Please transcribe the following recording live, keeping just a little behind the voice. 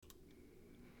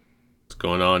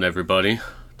going on, everybody?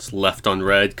 It's Left on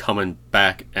Red coming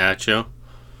back at you.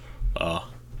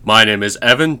 My name is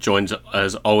Evan, joined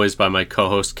as always by my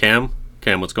co-host Cam.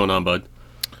 Cam, what's going on, bud?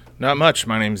 Not much.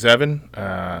 My name's Evan.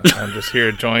 I'm just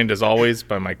here, joined as always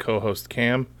by my co-host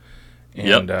Cam.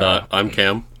 And, I'm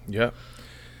Cam. Yep.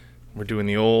 We're doing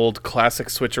the old classic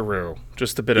switcheroo.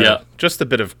 Just a bit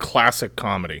of classic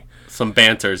comedy. Some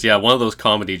banters, yeah. One of those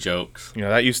comedy jokes. You know,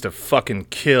 that used to fucking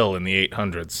kill in the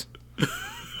 800s.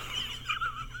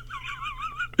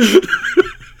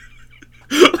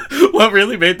 What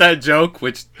really made that joke,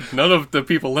 which none of the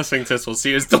people listening to this will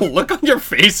see, is the look on your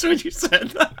face when you said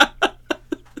that.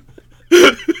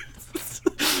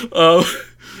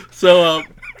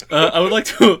 I would like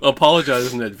to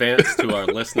apologize in advance to our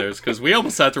listeners, because we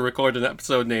almost had to record an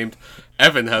episode named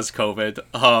Evan Has COVID.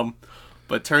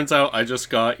 But turns out I just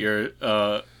got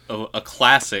a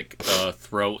classic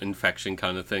throat infection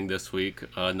kind of thing this week,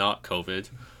 not COVID.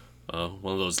 One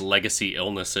of those legacy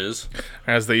illnesses.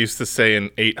 As they used to say in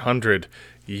 800,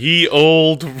 ye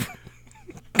old...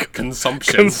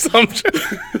 Consumption. This is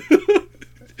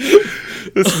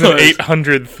an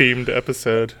 800-themed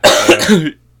episode.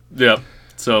 Yep.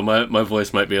 So my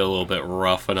voice might be a little bit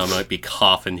rough, and I might be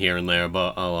coughing here and there,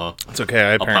 but I'll it's okay.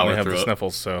 I apparently have the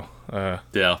sniffles, so...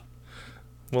 yeah.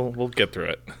 We'll get through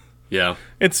it. Yeah.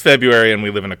 It's February, and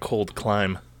we live in a cold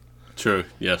clime. True.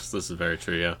 Yes, this is very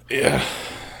true, yeah. Yeah.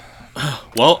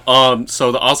 Well,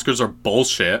 so the Oscars are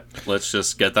bullshit. Let's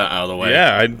just get that out of the way.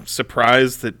 Yeah, I'm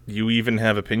surprised that you even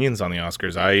have opinions on the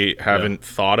Oscars. I haven't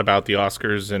thought about the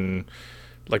Oscars in,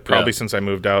 probably since I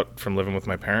moved out from living with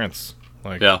my parents.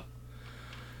 Yeah.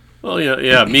 Well,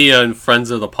 yeah. Me and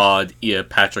friends of the pod,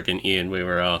 Patrick and Ian, we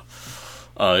were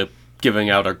giving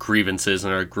out our grievances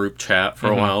in our group chat for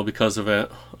a while because of it.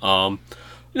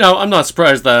 I'm not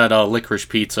surprised that Licorice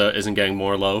Pizza isn't getting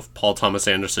more love. Paul Thomas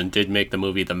Anderson did make the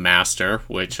movie The Master,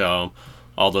 which all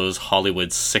those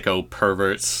Hollywood sicko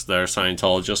perverts that are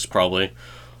Scientologists probably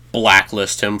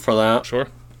blacklist him for that. Sure.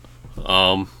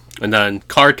 And then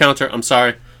Card Counter, I'm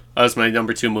sorry, that was my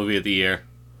number 2 movie of the year.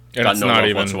 And got it's no not love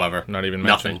even whatsoever. Not even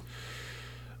mentioned.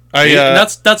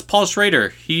 Nothing. That's Paul Schrader.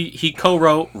 He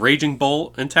co-wrote Raging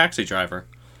Bull and Taxi Driver.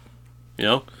 You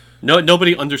know? No,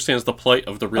 nobody understands the plight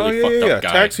of the really fucked up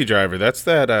guy. Taxi Driver. That's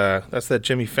that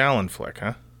Jimmy Fallon flick,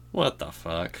 huh? What the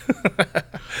fuck?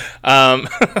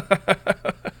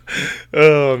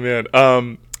 Oh man.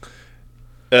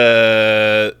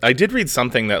 I did read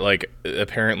something that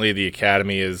apparently the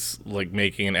Academy is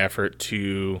making an effort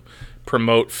to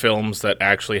promote films that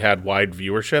actually had wide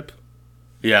viewership.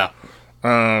 Yeah.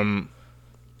 So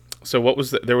what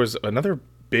was there was another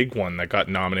big one that got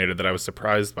nominated that I was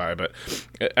surprised by, but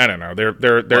I don't know.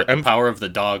 The Power of the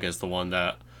Dog is the one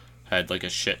that had a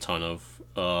shit ton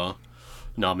of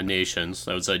nominations.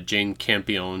 That was a Jane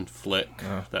Campion flick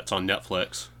that's on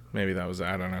Netflix. Maybe that was,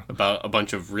 I don't know. About a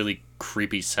bunch of really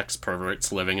creepy sex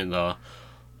perverts living in the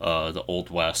Old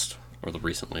West, or the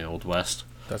recently Old West.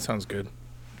 That sounds good.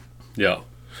 Yeah.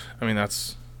 I mean,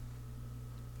 that's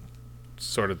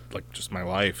sort of just my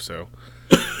life, so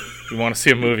if you want to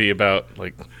see a movie about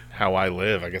how I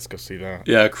live, I guess go see that.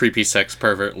 Yeah, a creepy sex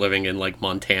pervert living in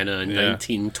Montana in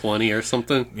 1920 or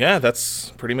something. Yeah, that's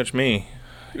pretty much me.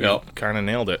 Yep. You kind of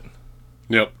nailed it.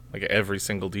 Yep. Every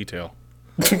single detail.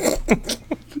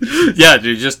 Yeah,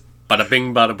 dude, just bada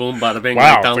bing, bada boom, bada bing,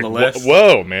 wow, right down the list.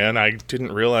 Whoa, man, I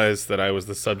didn't realize that I was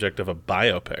the subject of a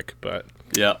biopic, but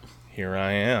here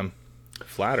I am.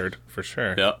 Flattered, for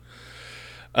sure. Yeah.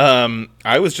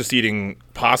 I was just eating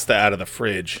pasta out of the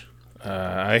fridge.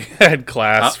 I had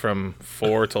class from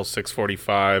 4 till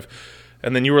 6:45,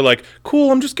 and then you were like,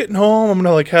 "Cool, I'm just getting home. I'm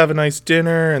gonna have a nice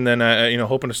dinner, and then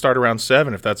hoping to start around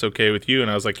 7 if that's okay with you."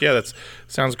 And I was like, "Yeah, that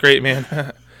sounds great,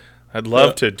 man. I'd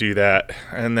love to do that."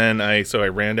 And then I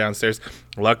ran downstairs.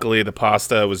 Luckily, the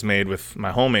pasta was made with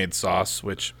my homemade sauce,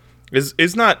 which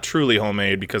is not truly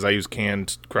homemade because I use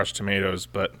canned crushed tomatoes,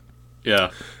 but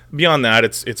beyond that,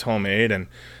 it's homemade and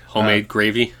homemade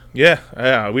gravy.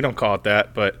 Yeah, we don't call it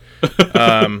that, but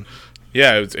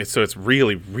it's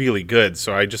really, really good.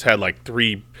 So I just had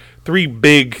three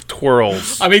big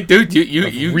twirls. I mean, dude,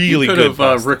 you really could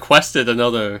have requested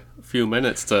another few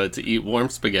minutes to eat warm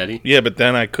spaghetti. Yeah, but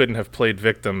then I couldn't have played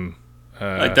victim.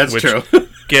 That's true.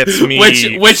 Gets me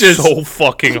which is so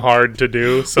fucking hard to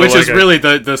do. So which is really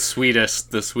the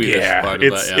sweetest part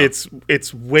of that. Yeah.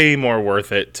 It's way more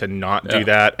worth it to not do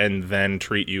that and then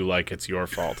treat you like it's your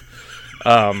fault.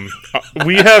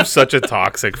 We have such a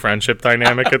toxic friendship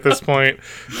dynamic at this point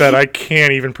that I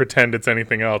can't even pretend it's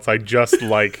anything else. I just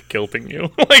like guilting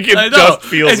you. Like, it just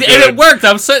feels good. And it worked.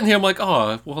 I'm sitting here, I'm like,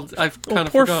 oh, well, I've kind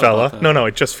of Poor forgot fella. about that. No,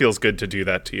 it just feels good to do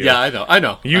that to you. Yeah, I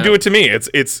know. You do it to me.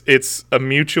 It's a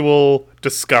mutual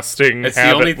disgusting It's the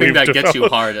habit only thing we've that gets you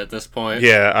developed. hard at this point.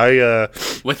 Yeah,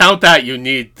 Without that, you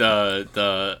need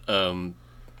the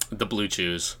Blue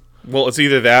Chews. well, it's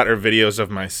either that or videos of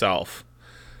myself.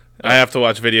 I have to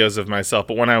watch videos of myself,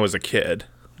 but when I was a kid.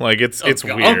 Like, it's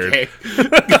weird. Okay.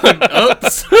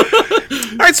 Oops.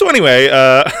 All right, so anyway,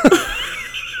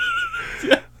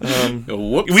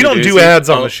 we don't do ads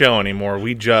on the show anymore.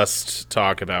 We just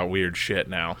talk about weird shit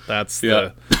now. That's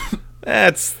the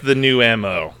new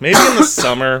MO. Maybe in the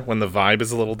summer when the vibe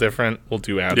is a little different, we'll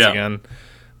do ads again.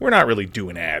 We're not really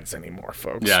doing ads anymore,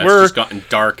 folks. Yeah, We're it's just gotten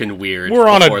dark and weird.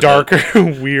 on a darker,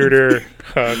 weirder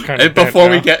kind of And before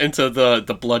bent we now. get into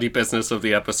the bloody business of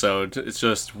the episode, it's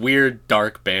just weird,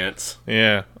 dark bants.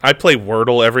 Yeah, I play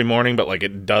Wordle every morning, but like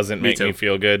it doesn't make too. me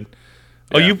feel good.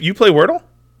 Yeah. Oh, you play Wordle?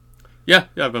 Yeah,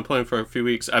 I've been playing for a few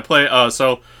weeks. I play, I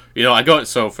go,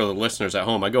 so for the listeners at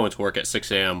home, I go into work at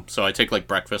 6 a.m., so I take, like,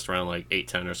 breakfast around, like,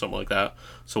 8:10 or something like that.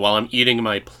 So while I'm eating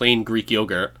my plain Greek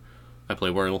yogurt, I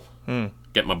play Wordle.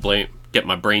 Get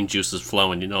my brain juices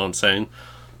flowing, you know what I'm saying?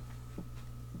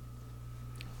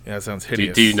 Yeah, that sounds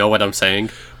hideous. Do you know what I'm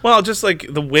saying? Well, just like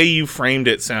the way you framed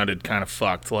it sounded kind of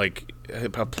fucked. Like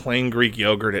a plain Greek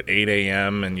yogurt at 8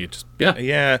 a.m. and you just...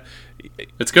 Yeah.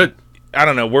 It's good. I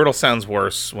don't know. Wordle sounds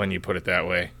worse when you put it that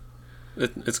way.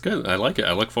 It's good. I like it.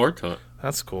 I look forward to it.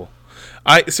 That's cool.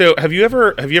 So have you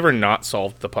ever not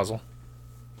solved the puzzle?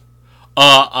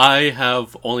 I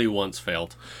have only once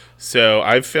failed. So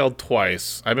I've failed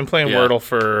twice. I've been playing Wordle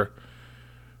for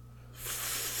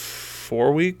 5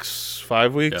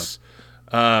 weeks.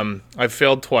 I've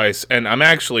failed twice, and I'm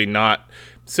actually not.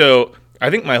 So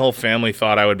I think my whole family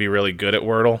thought I would be really good at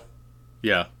Wordle.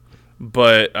 Yeah.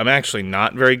 But I'm actually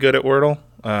not very good at Wordle.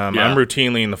 I'm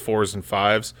routinely in the 4s and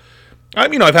 5s.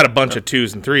 I've had a bunch of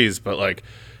 2s and 3s, but like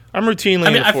I'm routinely.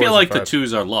 in the 4s I feel like and the 5s.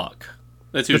 2s are luck.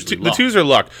 That's usually The 2s are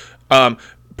luck.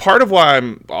 Part of why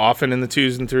I'm often in the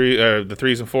 2s and 3s, the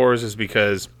 3s and 4s, is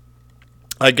because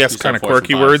I guess kind of 4s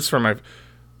quirky and 5s. words for my.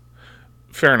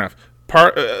 Fair enough.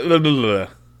 Part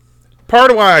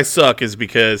of why I suck is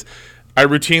because I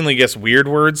routinely guess weird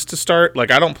words to start.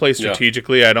 Like, I don't play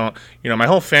strategically. I don't. My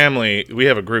whole family. We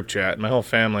have a group chat. And my whole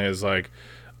family is like,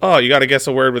 oh, you got to guess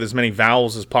a word with as many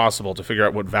vowels as possible to figure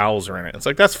out what vowels are in it. It's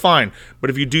like, that's fine,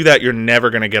 but if you do that, you're never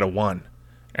gonna get a 1.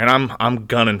 And I'm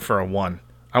gunning for a 1.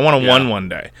 I want a 1 one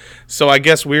day. So I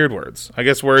guess weird words. I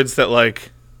guess words that,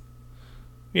 like,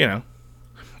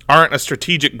 aren't a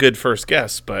strategic good first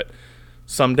guess, but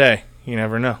someday, you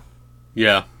never know.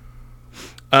 Yeah.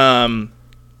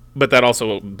 But that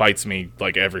also bites me,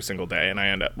 like, every single day, and I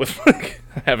end up with, like,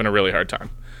 having a really hard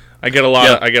time. I get a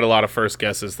lot of first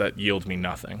guesses that yield me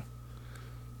nothing.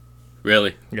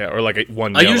 Really? Yeah, or like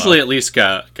one I yellow. usually at least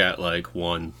got like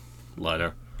one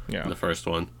letter. Yeah. In the first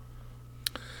one.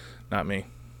 Not me.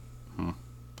 Oh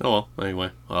well,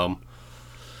 anyway.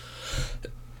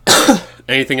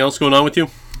 Anything else going on with you?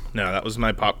 No, that was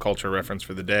my pop culture reference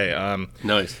for the day.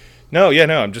 Nice. No,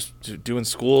 I'm just doing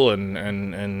school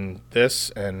and this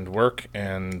and work,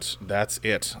 and that's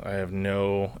it. I have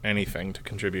anything to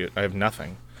contribute. I have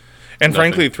nothing. And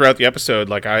frankly, throughout the episode,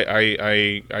 like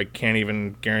I can't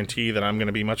even guarantee that I'm going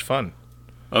to be much fun.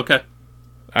 Okay.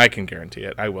 I can guarantee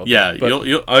it. I will. Yeah, but,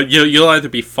 you'll either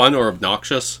be fun or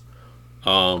obnoxious.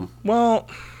 Well,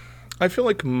 I feel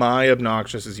like my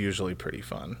obnoxious is usually pretty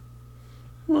fun.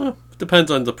 Well, it depends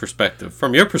on the perspective.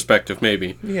 From your perspective,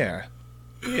 maybe. Yeah.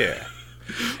 Yeah.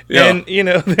 And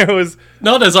there was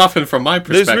not as often from my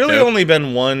perspective. There's really only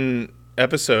been one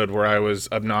episode where I was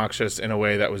obnoxious in a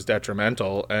way that was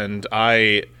detrimental, and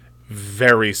I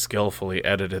very skillfully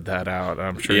edited that out.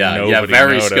 I'm sure nobody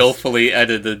very noticed. skillfully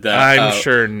edited that. I'm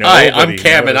sure nobody. Hi, I'm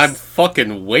Cam, and I'm noticed.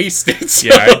 fucking wasted. So.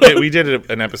 Yeah, we did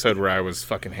an episode where I was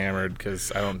fucking hammered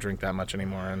because I don't drink that much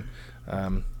anymore,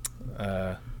 and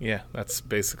that's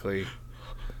basically.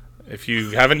 If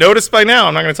you haven't noticed by now,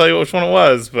 I'm not going to tell you which one it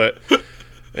was, but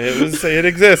it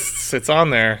exists. It's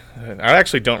on there. I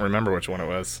actually don't remember which one it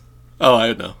was. Oh,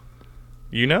 I know.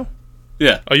 You know?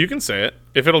 Yeah. Oh, you can say it.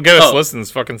 If it'll get us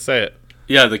listens, fucking say it.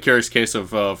 Yeah, The Curious Case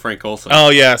of Frank Olson. Oh,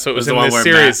 yeah, so it was in the one this where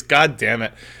series. God damn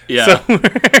it. Yeah. So,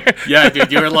 yeah,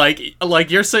 dude, you were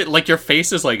like you're saying, like your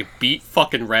face is like beet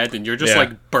fucking red, and you're just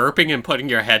like burping and putting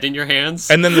your head in your hands.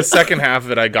 and then the second half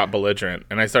of it, I got belligerent,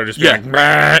 and I started just being like,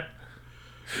 "Bah."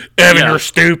 Evan, Yeah. you're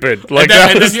stupid. And Like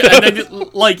then, that was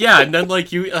and then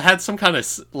like you had some kind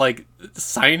of like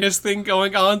sinus thing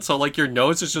going on, so like your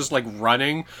nose is just like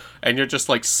running, and you're just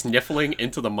like sniffling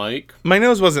into the mic. my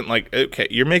nose wasn't like okay.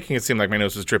 You're making it seem like my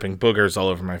nose was dripping boogers all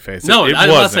over my face. No, it I'm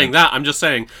wasn't. not saying that. I'm just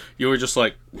saying you were just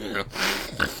like, Yeah,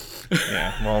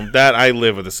 well, that I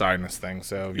live with a sinus thing,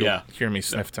 so you'll Yeah. hear me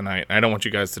sniff tonight. I don't want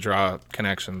you guys to draw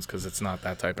connections because it's not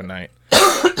that type of night.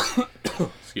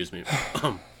 excuse me.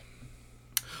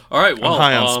 All right, well, I'm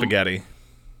high on spaghetti.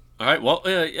 All right, well,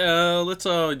 let's.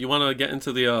 You want to get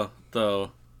into the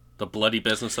bloody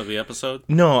business of the episode?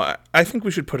 No, I think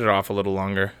we should put it off a little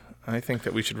longer. I think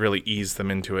that we should really ease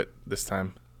them into it this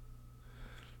time.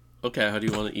 Okay, how do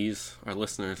you want to ease our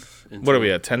listeners into What are we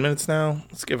at? 10 minutes now?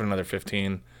 Let's give it another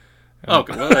 15.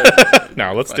 Okay, well,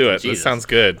 No, let's do it. Jesus. This sounds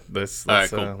good. Let's All right,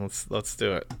 cool. let's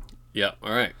do it. yeah,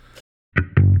 all right.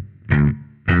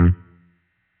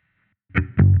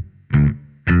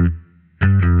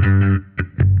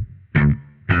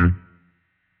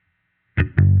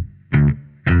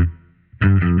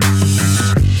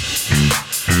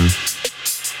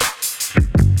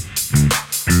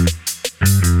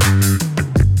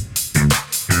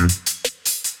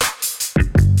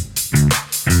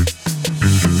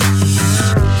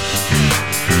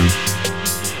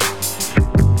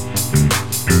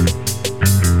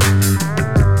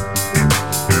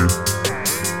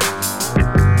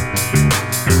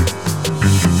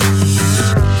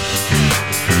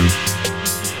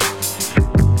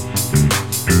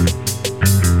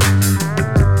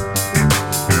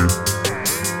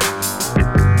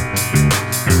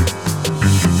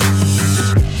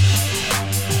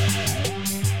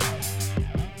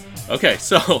 Okay,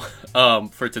 so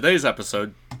for today's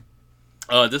episode,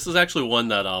 this is actually one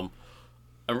that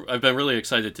I've been really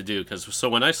excited to do because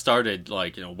when I started,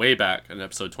 like, way back in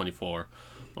episode 24,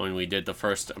 when we did the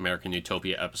first American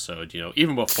Utopia episode,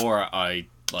 even before I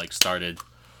like started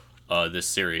this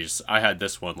series, I had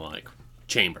this one like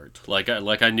chambered. Like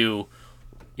I knew,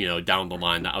 down the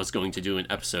line that I was going to do an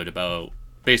episode about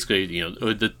basically,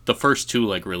 the first two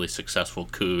like really successful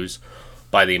coups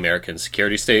by the American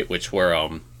security state, which were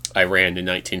Iran in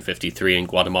 1953 and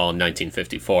Guatemala in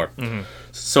 1954. Mm-hmm.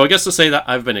 So I guess to say that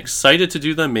I've been excited to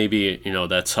do them, maybe,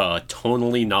 that's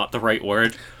tonally not the right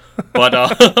word, but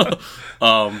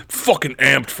Fucking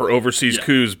amped for overseas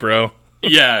coups, bro.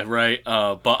 yeah, right.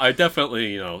 But I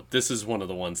definitely, this is one of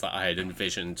the ones that I had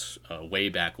envisioned way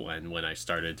back when I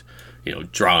started,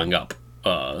 drawing up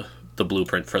the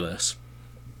blueprint for this.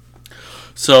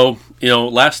 So,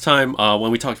 last time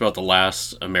when we talked about the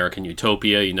last American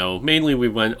Utopia, mainly we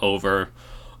went over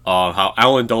how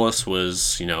Allen Dulles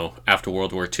was, after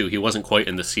World War II, he wasn't quite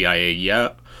in the CIA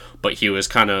yet, but he was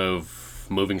kind of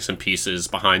moving some pieces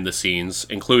behind the scenes,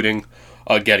 including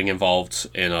getting involved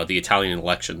in the Italian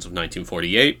elections of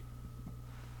 1948.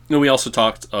 And we also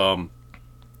talked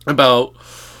about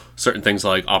certain things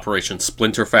like Operation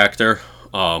Splinter Factor,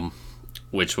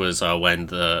 which was when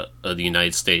the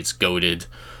United States goaded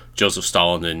Joseph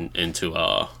Stalin into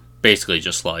basically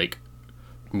just like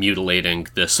mutilating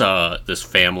this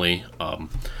family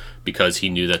because he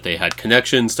knew that they had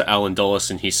connections to Allen Dulles,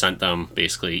 and he sent them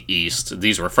basically east.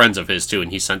 These were friends of his too,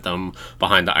 and he sent them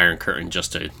behind the Iron Curtain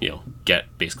just to get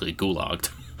basically gulagged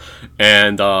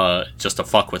and just to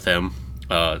fuck with him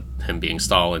being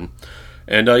Stalin.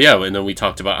 And and then we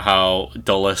talked about how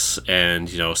Dulles and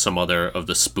some other of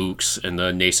the spooks in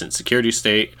the nascent security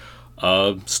state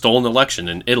stole an election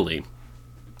in Italy,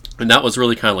 and that was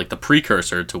really kind of like the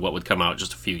precursor to what would come out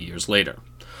just a few years later.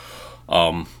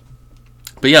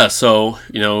 But yeah, so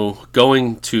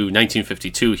going to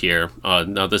 1952 here.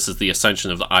 Now this is the ascension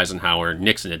of the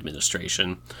Eisenhower-Nixon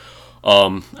administration.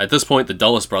 At this point, the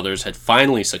Dulles brothers had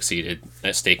finally succeeded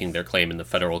at staking their claim in the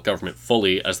federal government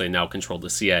fully, as they now controlled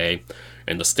the CIA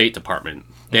and the State Department.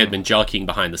 They had been jockeying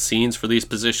behind the scenes for these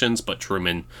positions, but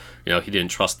Truman, he didn't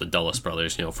trust the Dulles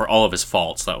brothers. For all of his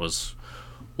faults, that was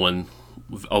one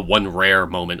rare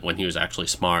moment when he was actually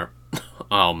smart.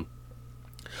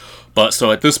 But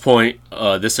so at this point,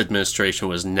 this administration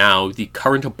was now the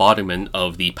current embodiment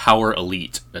of the power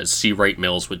elite, as C. Wright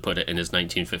Mills would put it in his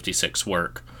 1956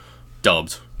 work,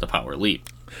 dubbed the Power Elite.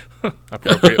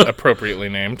 Appropriately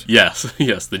named. Yes,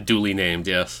 the duly named,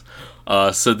 yes.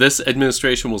 So this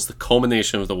administration was the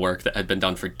culmination of the work that had been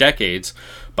done for decades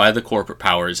by the corporate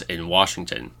powers in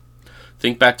Washington.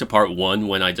 Think back to part 1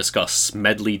 when I discussed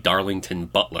Smedley Darlington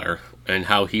Butler and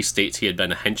how he states he had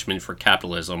been a henchman for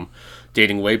capitalism,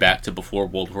 dating way back to before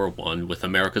World War I, with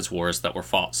America's wars that were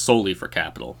fought solely for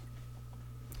capital.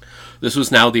 This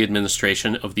was now the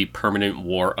administration of the permanent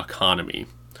war economy.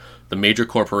 The major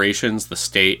corporations, the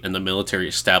state, and the military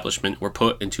establishment were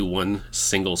put into one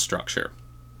single structure.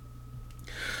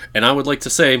 And I would like to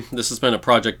say this has been a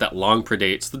project that long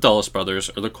predates the Dulles Brothers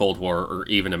or the Cold War or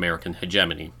even American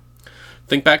hegemony.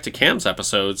 Think back to Cam's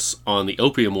episodes on the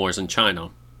Opium Wars in China.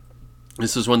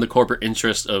 This is when the corporate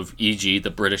interests of, e.g., the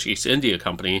British East India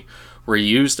Company, were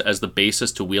used as the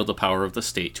basis to wield the power of the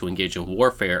state to engage in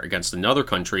warfare against another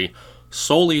country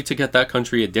solely to get that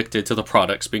country addicted to the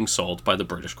products being sold by the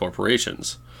British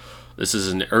corporations. This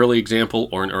is an early example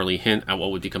or an early hint at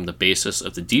what would become the basis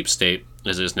of the deep state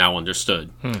as it is now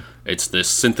understood. It's this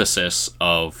synthesis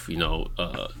of,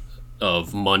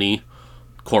 of money,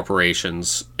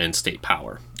 corporations, and state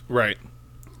power. Right.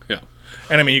 Yeah.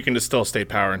 And I mean, you can distill state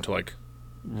power into like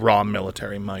raw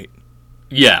military might.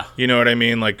 Yeah. You know what I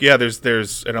mean? Like, yeah,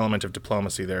 there's an element of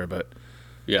diplomacy there, but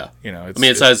yeah, it's,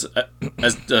 it says,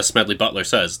 as Smedley Butler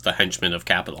says, the henchman of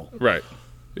capital. Right.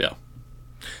 Yeah.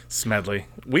 Smedley.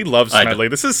 We love Smedley.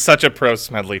 This is such a pro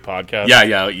Smedley podcast.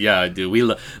 Yeah, dude. We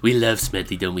love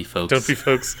Smedley, don't we, folks? Don't we,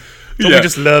 folks? Don't we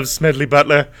just love Smedley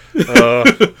Butler?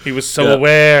 He was so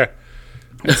aware.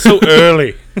 So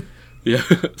early. Yeah.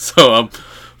 So,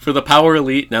 for the power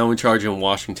elite now in charge in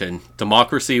Washington,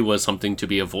 democracy was something to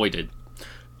be avoided.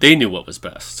 They knew what was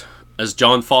best. As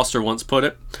John Foster once put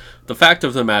it, the fact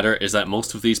of the matter is that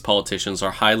most of these politicians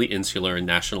are highly insular and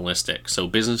nationalistic, so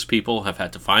business people have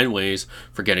had to find ways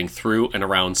for getting through and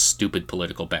around stupid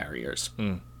political barriers.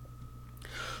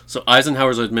 So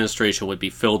Eisenhower's administration would be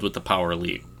filled with the power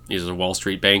elite. These are Wall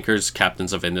Street bankers,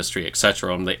 captains of industry,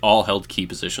 etc., and they all held key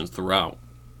positions throughout.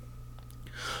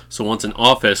 So once in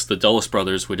office, the Dulles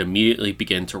brothers would immediately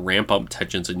begin to ramp up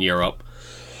tensions in Europe,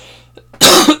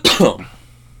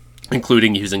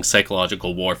 including using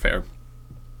psychological warfare.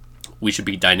 We should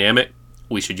be dynamic.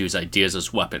 We should use ideas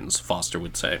as weapons, Foster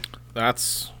would say.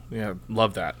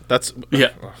 Love that. That's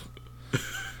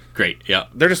great. Yeah,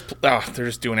 they're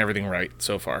just doing everything right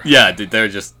so far. Yeah, dude, they're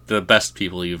just the best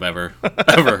people you've ever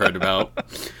heard about.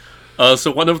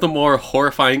 So one of the more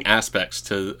horrifying aspects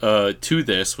to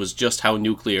this was just how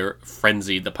nuclear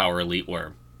frenzied the power elite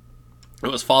were.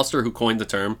 It was Foster who coined the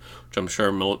term, which I'm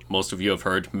sure most of you have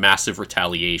heard, massive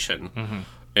retaliation,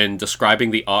 in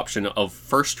describing the option of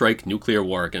first-strike nuclear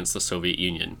war against the Soviet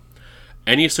Union.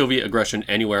 Any Soviet aggression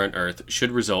anywhere on Earth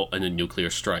should result in a nuclear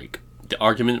strike. The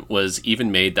argument was even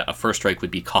made that a first strike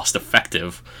would be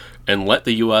cost-effective and let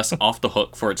the U.S. off the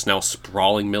hook for its now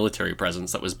sprawling military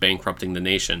presence that was bankrupting the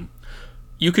nation.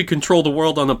 You could control the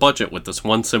world on a budget with this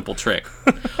one simple trick.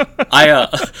 I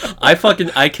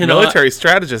cannot. Military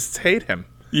strategists hate him.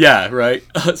 Yeah, right.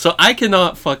 So I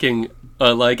cannot fucking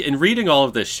in reading all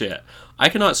of this shit, I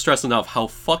cannot stress enough how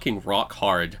fucking rock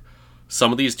hard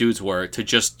some of these dudes were to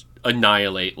just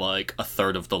annihilate like a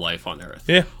third of the life on Earth.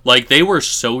 Yeah, like they were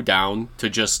so down to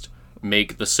just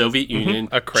make the Soviet Union,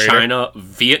 China,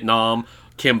 Vietnam,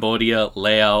 Cambodia,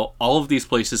 Laos, all of these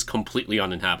places completely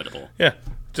uninhabitable. Yeah.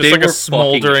 Just like a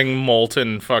smoldering,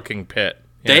 molten fucking pit.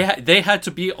 Yeah. They had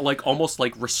to be like almost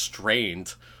like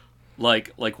restrained,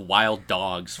 like wild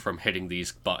dogs from hitting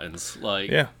these buttons. Like,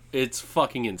 yeah. It's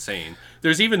fucking insane.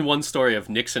 There's even one story of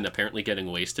Nixon apparently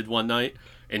getting wasted one night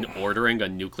and ordering a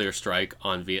nuclear strike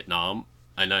on Vietnam,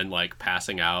 and then like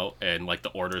passing out and like the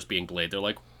orders being delayed. They're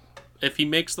like, if he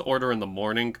makes the order in the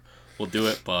morning, we'll do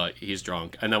it, but he's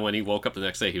drunk. And then when he woke up the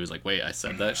next day, he was like, wait, I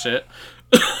said that shit.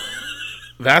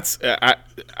 That's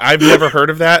I've never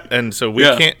heard of that, and so we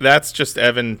can't. That's just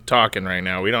Evan talking right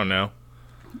now. We don't know.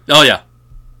 Oh yeah,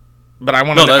 but I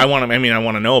want to. I want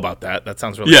to know about that. That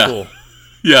sounds really cool.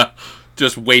 Yeah,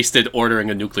 just wasted ordering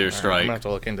a nuclear strike. I'm gonna have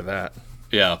to look into that.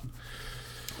 Yeah.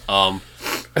 I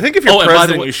think if you're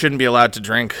president, you shouldn't be allowed to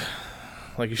drink.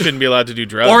 Like you shouldn't be allowed to do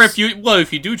drugs. Or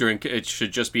if you do drink, it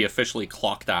should just be officially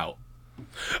clocked out.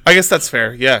 I guess that's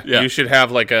fair. Yeah. You should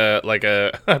have like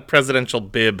a presidential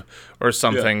bib or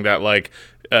something that like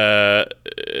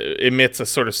emits a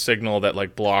sort of signal that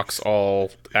like blocks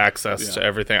all access to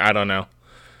everything. I don't know.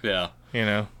 Yeah. You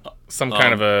know, some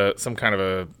kind of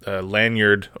a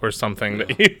lanyard or something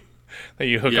that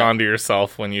you hook onto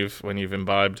yourself when you've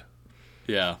imbibed.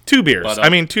 Yeah. 2 beers.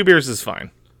 But, 2 beers is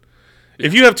fine. Yeah.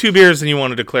 If you have 2 beers and you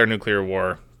want to declare nuclear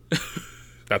war,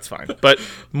 that's fine. But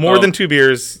more than 2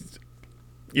 beers,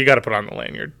 you got to put on the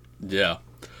lanyard. Yeah.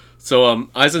 So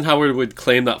Eisenhower would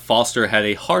claim that Foster had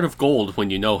a heart of gold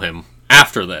when you know him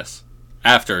after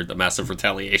the massive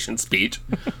retaliation speech.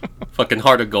 Fucking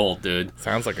heart of gold, dude.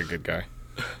 Sounds like a good guy.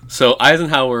 So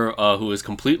Eisenhower, who was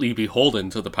completely beholden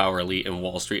to the power elite in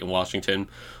Wall Street and Washington,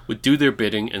 would do their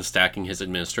bidding in stacking his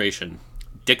administration.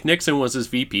 Dick Nixon was his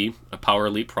VP, a power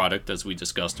elite product, as we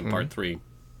discussed in Part 3.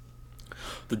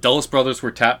 The Dulles brothers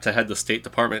were tapped to head the State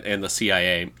Department and the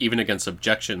CIA, even against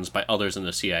objections by others in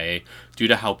the CIA, due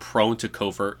to how prone to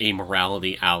covert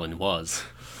amorality Allen was.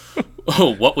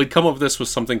 What would come of this was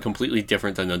something completely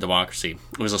different than a democracy.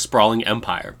 It was a sprawling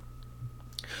empire.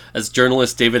 As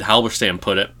journalist David Halberstam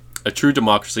put it, a true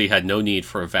democracy had no need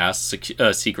for a vast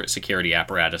secret security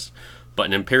apparatus, but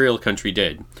an imperial country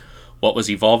did. What was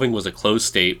evolving was a closed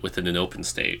state within an open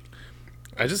state.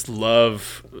 I just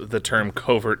love the term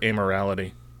covert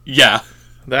amorality. Yeah.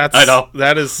 I know.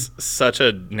 That is such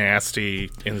a nasty,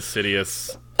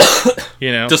 insidious,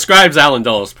 Describes Allen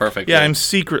Dulles perfectly. Yeah, I'm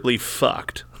secretly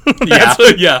fucked. Yeah.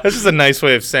 That's just a nice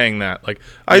way of saying that. Like,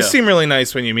 I seem really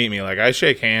nice when you meet me. Like, I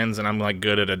shake hands and I'm, like,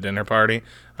 good at a dinner party.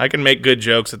 I can make good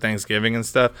jokes at Thanksgiving and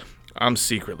stuff. I'm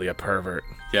secretly a pervert.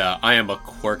 Yeah, I am a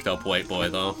quirked up white boy,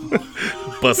 though.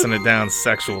 Busting it down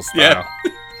sexual style.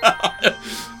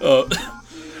 Yeah.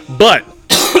 But,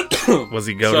 was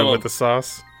he goaded with the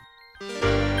sauce?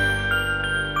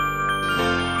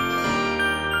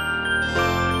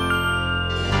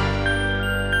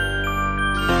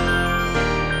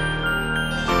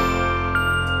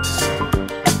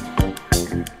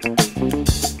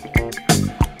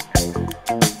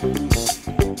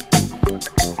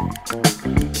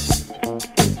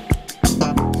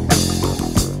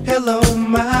 Hello,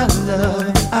 my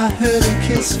love, I heard a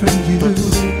kiss from you.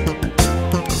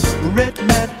 Red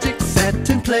magic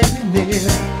satin playing near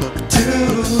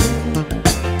too.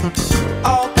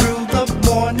 All through the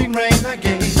morning rain I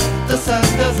gave, the sun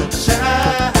doesn't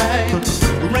shine.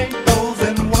 Rainbows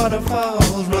and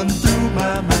waterfalls run through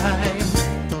my mind.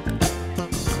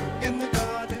 In the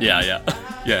garden.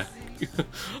 Yeah.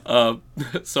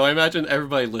 So I imagine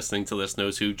everybody listening to this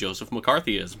knows who Joseph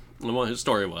McCarthy is and what his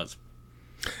story was.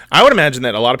 I would imagine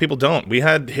that a lot of people don't. We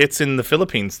had hits in the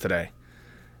Philippines today.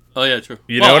 Oh, yeah, true.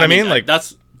 You know what I mean? Like,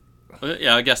 that's...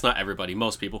 Yeah, I guess not everybody.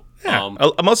 Most people. Yeah.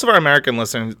 Most of our American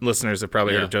listeners have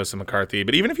probably heard of Joseph McCarthy.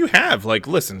 But even if you have, like,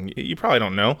 listen, you probably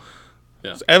don't know.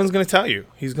 Yeah. So Evan's going to tell you.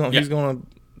 He's going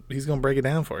to break it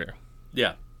down for you.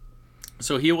 Yeah.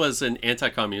 So he was an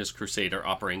anti-communist crusader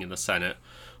operating in the Senate,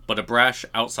 but a brash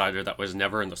outsider that was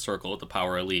never in the circle of the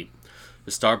power elite.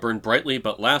 His star burned brightly,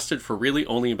 but lasted for really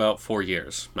only about 4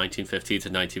 years, 1950 to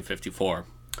 1954.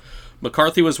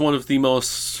 McCarthy was one of the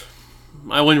most,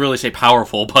 I wouldn't really say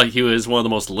powerful, but he was one of the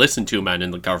most listened to men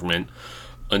in the government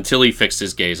until he fixed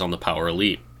his gaze on the power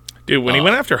elite. Dude, when he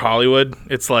went after Hollywood,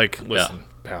 it's like, listen,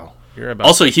 pal, you're about...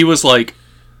 Also, he was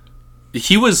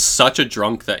such a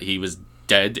drunk that he was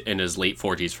dead in his late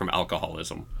 40s from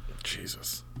alcoholism.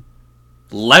 Jesus.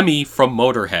 Lemmy from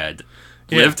Motorhead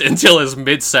lived until his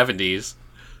mid-70s.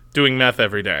 Doing meth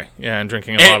every day. Yeah, and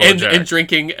drinking a bottle of Jack. And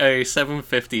drinking a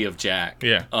 750 of Jack.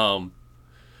 Yeah.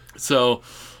 So,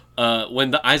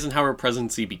 when the Eisenhower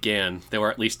presidency began, there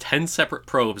were at least 10 separate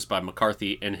probes by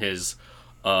McCarthy in his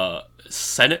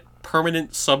Senate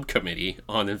Permanent Subcommittee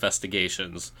on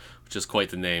Investigations, which is quite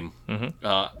the name. Mm-hmm.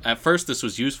 At first, this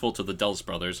was useful to the Dulles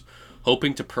brothers,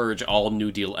 hoping to purge all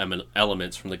New Deal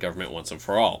elements from the government once and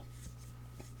for all.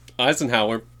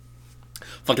 Eisenhower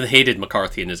fucking hated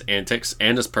McCarthy and his antics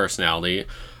and his personality,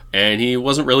 and he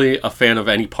wasn't really a fan of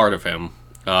any part of him,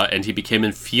 and he became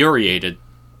infuriated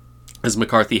as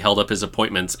McCarthy held up his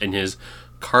appointments in his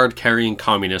card-carrying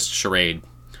communist charade.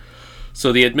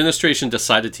 So the administration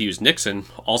decided to use Nixon,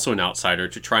 also an outsider,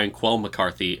 to try and quell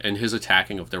McCarthy and his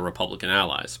attacking of their Republican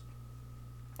allies.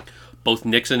 Both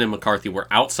Nixon and McCarthy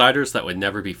were outsiders that would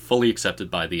never be fully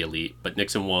accepted by the elite, but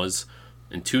Nixon was,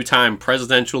 in two-time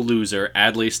presidential loser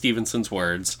Adlai Stevenson's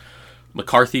words,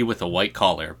 McCarthy with a white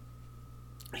collar.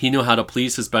 He knew how to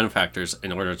please his benefactors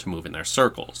in order to move in their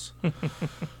circles.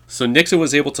 So Nixon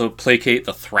was able to placate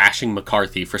the thrashing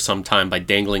McCarthy for some time by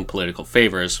dangling political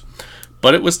favors,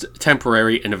 but it was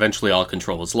temporary and eventually all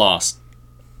control was lost.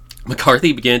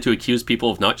 McCarthy began to accuse people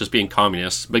of not just being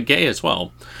communists, but gay as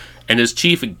well. And his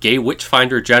chief gay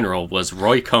witchfinder general was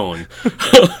Roy Cohn,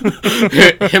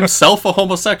 himself a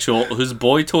homosexual whose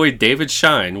boy toy David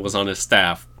Shine was on his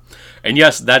staff. And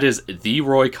yes, that is the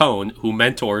Roy Cohn who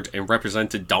mentored and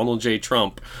represented Donald J.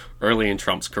 Trump early in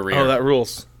Trump's career. Oh, that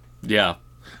rules. Yeah.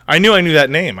 I knew that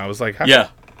name. I was like, how do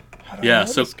I know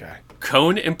so this guy?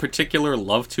 Cohn in particular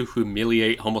loved to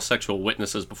humiliate homosexual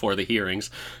witnesses before the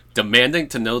hearings, demanding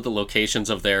to know the locations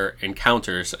of their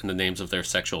encounters and the names of their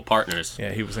sexual partners.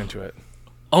 Yeah, he was into it.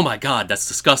 Oh my god, that's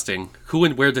disgusting. Who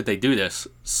and where did they do this?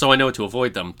 So I know to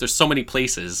avoid them. There's so many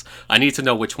places. I need to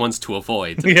know which ones to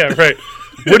avoid. Yeah, right.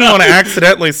 Wouldn't want to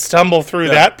accidentally stumble through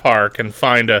that park and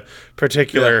find a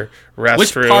particular restroom.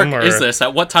 Which park is this?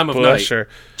 At what time of night? Or...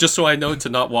 Just so I know to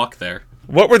not walk there.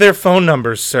 What were their phone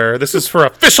numbers, sir? This is for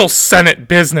official Senate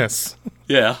business.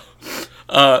 Yeah.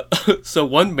 So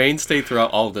one mainstay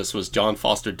throughout all of this was John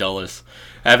Foster Dulles,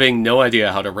 having no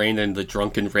idea how to rein in the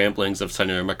drunken ramblings of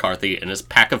Senator McCarthy and his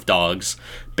pack of dogs,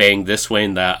 baying this way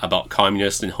and that about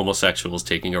communists and homosexuals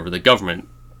taking over the government.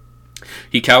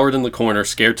 He cowered in the corner,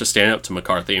 scared to stand up to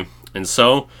McCarthy, and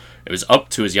so it was up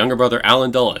to his younger brother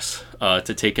Alan Dulles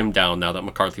to take him down now that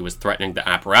McCarthy was threatening the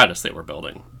apparatus they were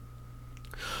building.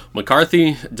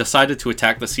 McCarthy decided to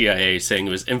attack the CIA, saying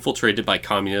it was infiltrated by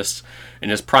communists, and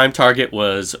his prime target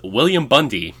was William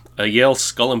Bundy, a Yale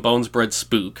skull and bones bred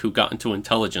spook who got into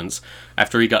intelligence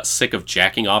after he got sick of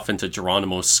jacking off into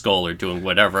Geronimo's skull or doing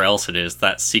whatever else it is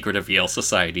that secretive Yale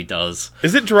society does.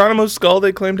 Is it Geronimo's skull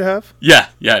they claim to have? Yeah,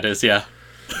 it is, yeah.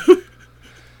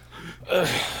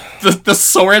 the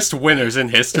sorest winners in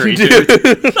history, dude.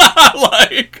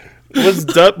 Like, was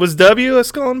W a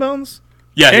skull and bones?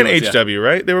 Yeah, and was, HW,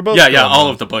 right? They were both. Yeah, all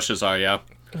of the Bushes are, yeah.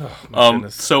 Oh,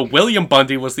 so William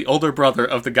Bundy was the older brother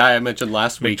of the guy I mentioned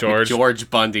last week, George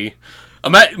Bundy.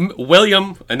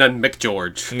 William and then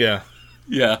McGeorge. Yeah.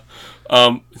 Yeah.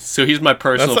 So he's my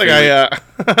personal favorite.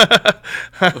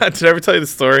 Did I ever tell you the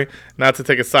story? Not to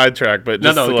take a sidetrack, but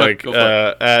just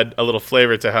to add a little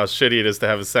flavor to how shitty it is to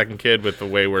have a second kid with a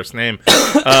way worse name.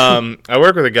 I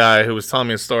work with a guy who was telling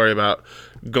me a story about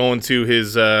going to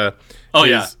his... yeah,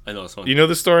 I know this one. You know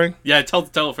the story? Yeah, tell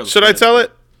it for the Should I tell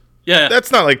it? Yeah. That's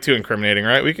not like too incriminating,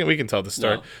 right? We can tell the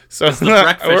story. No. So it's the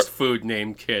breakfast food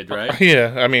named kid, right?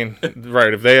 Yeah, I mean,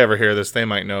 right. If they ever hear this, they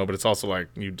might know, but it's also like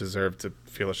you deserve to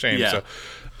feel ashamed. Yeah.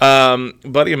 So, a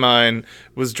buddy of mine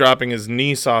was dropping his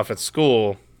niece off at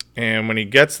school, and when he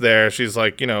gets there, she's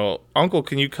like, Uncle,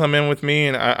 can you come in with me?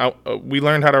 And we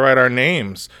learned how to write our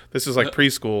names. This is like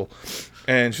preschool.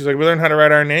 And she's like, we learned how to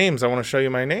write our names. I want to show you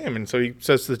my name. And so he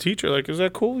says to the teacher, like, is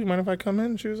that cool? You mind if I come in?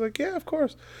 And she was like, yeah, of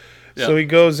course. Yeah. So he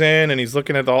goes in and he's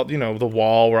looking at all, the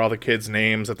wall where all the kids'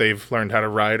 names that they've learned how to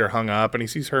write are hung up. And he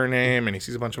sees her name and he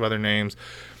sees a bunch of other names.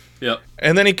 Yeah.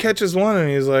 And then he catches one and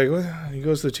he's like, what? He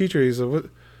goes to the teacher. He's like,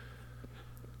 what?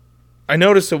 I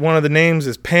noticed that one of the names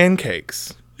is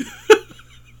Pancakes.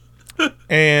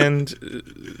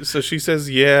 And so she says,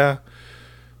 yeah,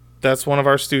 that's one of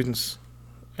our students.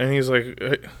 And he's like,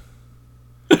 is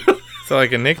that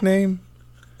like a nickname?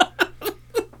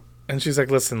 And she's like,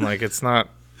 listen, like, it's not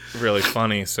really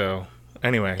funny. So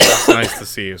anyway, it's nice to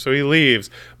see you. So he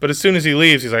leaves. But as soon as he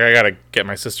leaves, he's like, I got to get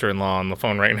my sister-in-law on the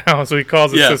phone right now. So he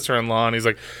calls his sister-in-law and he's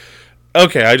like,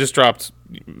 okay, I just dropped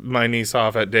my niece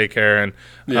off at daycare.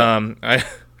 And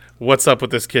what's up with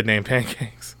this kid named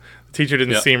Pancakes? The teacher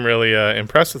didn't seem really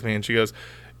impressed with me. And she goes,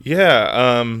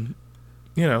 yeah,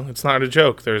 it's not a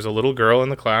joke. There's a little girl in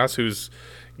the class whose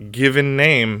given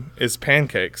name is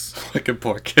Pancakes. Like a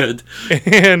poor kid.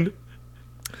 And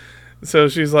so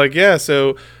she's like, yeah,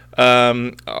 so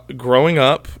growing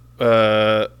up,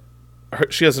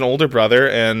 she has an older brother,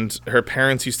 and her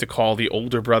parents used to call the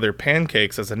older brother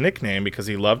Pancakes as a nickname because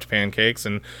he loved pancakes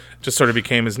and just sort of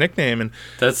became his nickname. And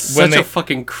that's such a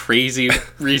fucking crazy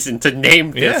reason to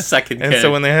name their second kid. And so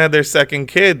when they had their second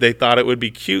kid, they thought it would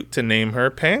be cute to name her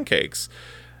Pancakes.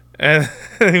 And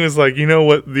he was like, you know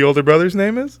what the older brother's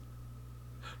name is?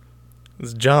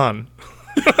 It's John.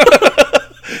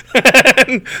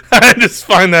 And I just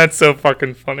find that so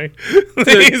fucking funny.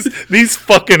 These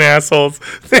fucking assholes.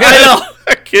 I know.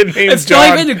 A kid named it's John.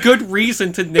 not even a good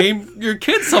reason to name your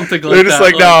kid something like that. They're just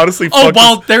like, no, honestly,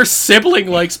 fuck their sibling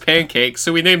likes pancakes,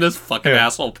 so we name this fucking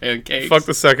asshole Pancakes. Fuck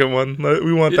the second one.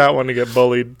 We want that one to get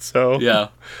bullied, so. Yeah.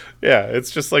 Yeah,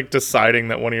 it's just like deciding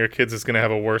that one of your kids is going to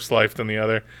have a worse life than the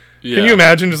other. Yeah. Can you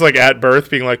imagine just like at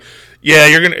birth being like, yeah,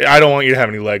 I don't want you to have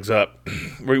any legs up.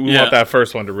 We want that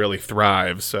first one to really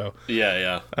thrive. So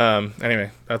yeah. Anyway,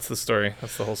 that's the story.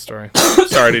 That's the whole story.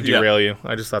 Sorry to derail you.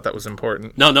 I just thought that was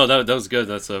important. No, that was good.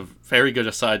 That's a very good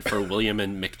aside for William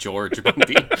and McGeorge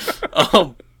Bundy.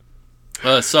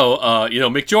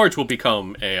 McGeorge will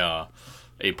become a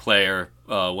player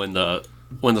when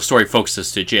the story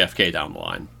focuses to JFK down the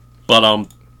line. But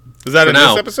is that in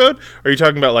this episode? Or are you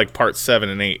talking about like part 7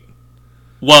 and 8?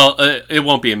 Well, it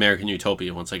won't be American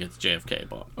Utopia once I get to JFK,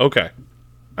 but okay,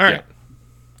 all right.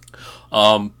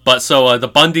 Yeah. But so the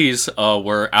Bundys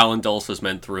were Alan Dulles'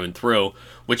 men through and through,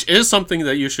 which is something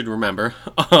that you should remember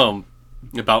about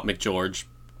McGeorge.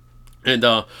 And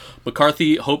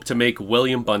McCarthy hoped to make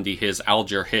William Bundy his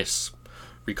Alger Hiss.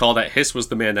 Recall that Hiss was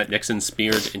the man that Nixon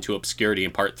smeared into obscurity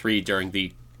in Part 3 during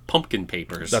the Pumpkin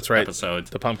Papers episode.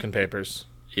 The Pumpkin Papers.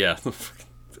 Yeah.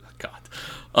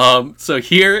 God. So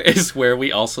here is where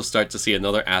we also start to see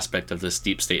another aspect of this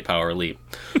deep state power elite.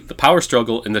 The power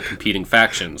struggle in the competing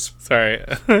factions. Sorry.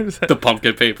 The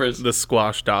Pumpkin Papers. The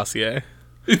Squash Dossier.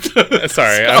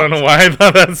 Sorry, I don't know why I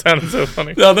thought that sounded so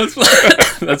funny. No,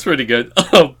 that's pretty good.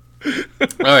 All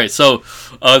right, so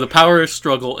the power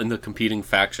struggle in the competing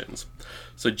factions.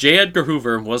 So J. Edgar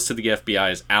Hoover was to the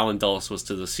FBI as Allen Dulles was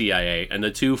to the CIA, and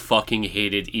the two fucking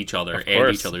hated each other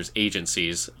and each other's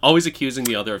agencies, always accusing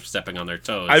the other of stepping on their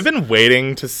toes. I've been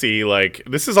waiting to see, like,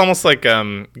 this is almost like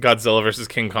Godzilla versus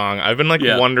King Kong. I've been, like,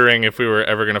 wondering if we were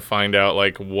ever going to find out,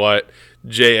 like, what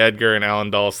J. Edgar and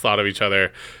Allen Dulles thought of each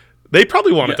other. They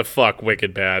probably wanted to fuck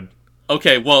wicked bad.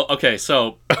 Okay,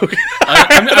 so... Okay.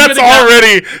 That's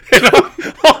already...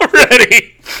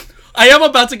 I am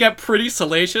about to get pretty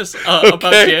salacious about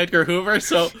J. Edgar Hoover,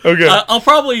 so I'll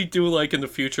probably do, like, in the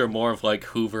future more of, like,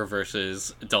 Hoover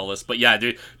versus Dulles. But yeah,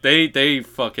 dude, they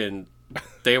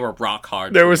were rock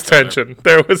hard. There was tension.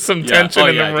 There was some tension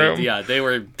in the room. Dude,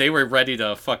 they were ready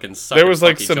to fucking suck. There was,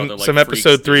 like, some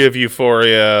episode 3 of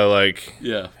Euphoria, like...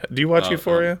 Yeah. Do you watch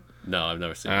Euphoria? No, I've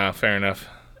never seen it. Fair enough.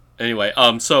 Anyway,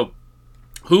 so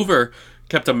Hoover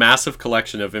kept a massive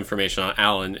collection of information on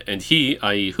Allen, and he,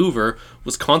 i.e. Hoover,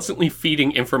 was constantly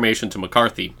feeding information to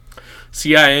McCarthy.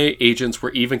 CIA agents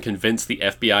were even convinced the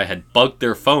FBI had bugged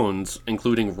their phones,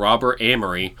 including Robert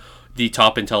Amory, the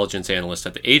top intelligence analyst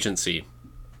at the agency.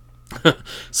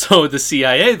 So the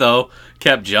CIA, though,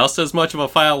 kept just as much of a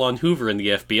file on Hoover in the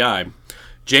FBI.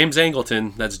 James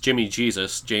Angleton, that's Jimmy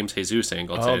Jesus, James Jesus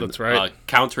Angleton, oh, that's right.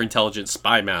 Counterintelligence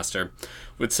spy master,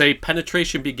 would say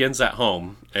penetration begins at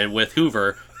home, and with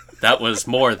Hoover, that was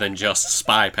more than just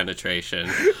spy penetration.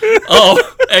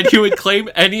 Oh, and he would claim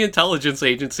any intelligence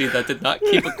agency that did not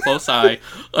keep a close eye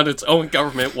on its own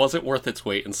government wasn't worth its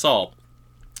weight in salt.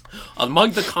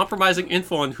 Among the compromising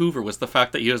info on Hoover was the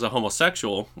fact that he was a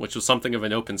homosexual, which was something of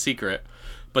an open secret,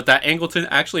 but that Angleton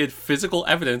actually had physical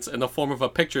evidence in the form of a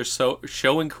picture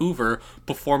showing Hoover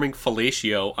performing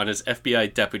fellatio on his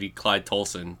FBI deputy Clyde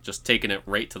Tolson, just taking it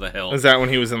right to the hill. Is that when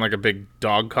he was in like a big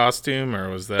dog costume, or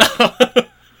was that...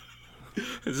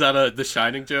 Is that The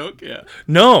Shining joke? Yeah.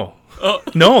 No. Oh.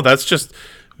 No, that's just...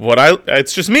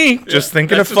 It's just me, just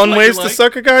thinking of fun ways to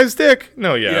suck a guy's dick.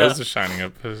 No, it was The Shining.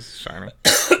 It was Shining.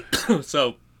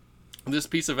 So, this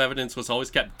piece of evidence was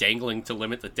always kept dangling to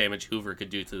limit the damage Hoover could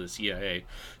do to the CIA.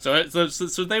 So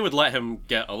they would let him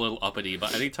get a little uppity,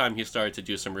 but anytime he started to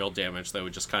do some real damage, they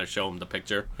would just kind of show him the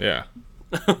picture. Yeah.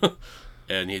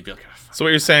 And he'd be like, oh, fuck. So what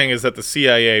you're saying is that the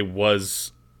CIA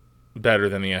was better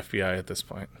than the FBI at this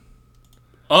point?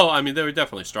 Oh, I mean, they were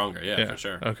definitely stronger, yeah. For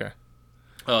sure. Okay.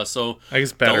 So I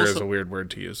guess better is a weird word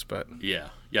to use, but...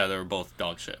 Yeah, they were both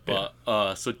dog shit. But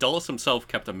so Dulles himself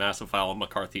kept a massive file of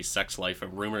McCarthy's sex life,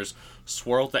 and rumors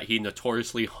swirled that he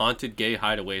notoriously haunted gay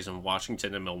hideaways in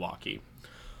Washington and Milwaukee.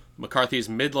 McCarthy's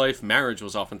midlife marriage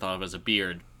was often thought of as a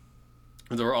beard.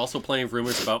 There were also plenty of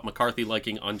rumors about McCarthy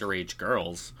liking underage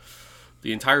girls.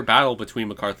 The entire battle between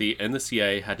McCarthy and the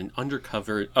CIA had an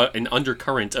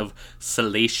undercurrent of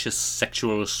salacious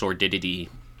sexual sordidity.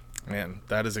 Man,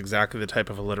 that is exactly the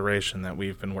type of alliteration that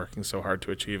we've been working so hard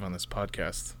to achieve on this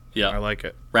podcast. Yeah. I like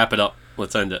it. Wrap it up.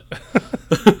 Let's end it.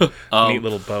 Neat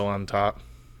little bow on top.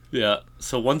 Yeah.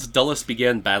 So once Dulles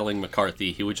began battling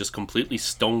McCarthy, he would just completely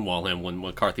stonewall him when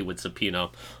McCarthy would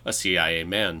subpoena a CIA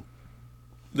man.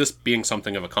 This being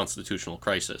something of a constitutional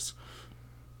crisis.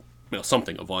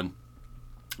 Something of one.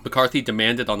 McCarthy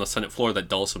demanded on the Senate floor that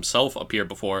Dulles himself appear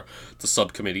before the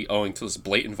subcommittee owing to this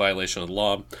blatant violation of the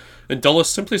law, and Dulles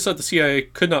simply said the CIA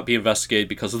could not be investigated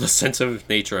because of the sensitive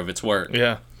nature of its work.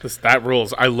 Yeah, that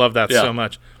rules. I love that so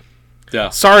much. Yeah.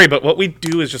 Sorry, but what we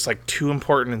do is just like too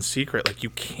important and secret. Like you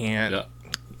can't... Yeah.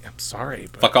 I'm sorry,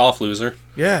 but... Fuck off, loser.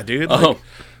 Yeah, dude. Like,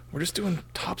 we're just doing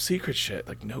top secret shit.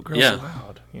 Like no girls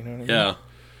allowed. You know what I mean? Yeah.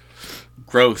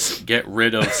 Gross. Get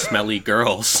rid of smelly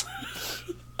girls.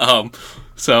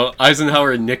 So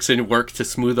Eisenhower and Nixon worked to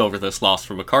smooth over this loss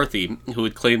for McCarthy, who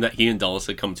would claim that he and Dulles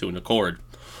had come to an accord.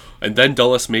 And then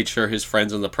Dulles made sure his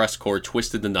friends in the press corps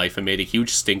twisted the knife and made a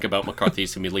huge stink about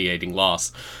McCarthy's humiliating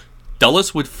loss.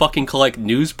 Dulles would fucking collect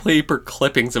newspaper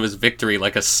clippings of his victory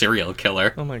like a serial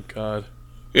killer. Oh my god.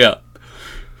 Yeah.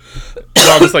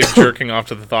 Dulles like jerking off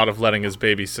to the thought of letting his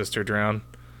baby sister drown.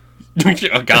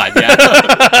 Oh god, yeah.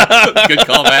 Good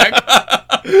callback.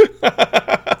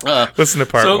 Listen to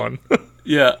part 1.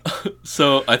 Yeah,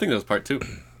 so I think that was part 2.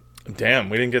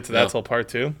 Damn, we didn't get to that till part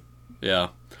 2? Yeah.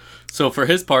 So for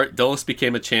his part, Dulles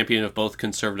became a champion of both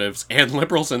conservatives and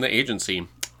liberals in the agency.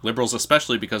 Liberals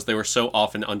especially because they were so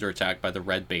often under attack by the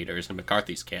red baiters in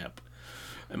McCarthy's camp.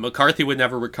 And McCarthy would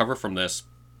never recover from this.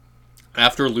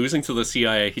 After losing to the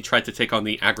CIA, he tried to take on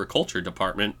the Agriculture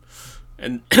Department,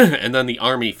 and then the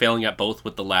Army, failing at both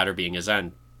with the latter being his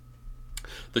end.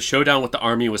 The showdown with the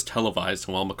army was televised,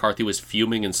 while McCarthy was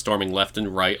fuming and storming left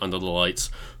and right under the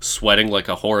lights, sweating like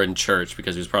a whore in church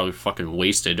because he was probably fucking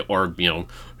wasted or,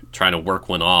 trying to work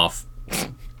one off.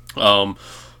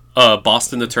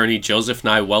 Boston attorney Joseph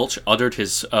Nye Welch uttered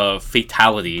his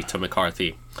fatality to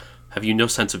McCarthy. "Have you no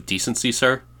sense of decency,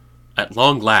 sir? At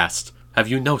long last, have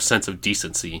you no sense of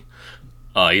decency?"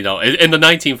 In the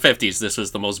 1950s, this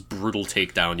was the most brutal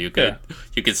takedown you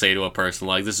could say to a person.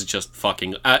 Like, this is just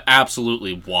fucking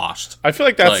absolutely washed. I feel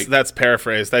like that's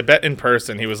paraphrased. I bet in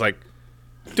person he was like,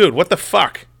 "Dude, what the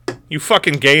fuck? You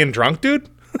fucking gay and drunk, dude?"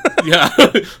 Yeah.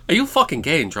 Are you fucking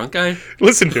gay and drunk, guy?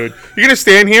 Listen, dude, you're gonna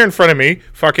stand here in front of me,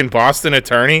 fucking Boston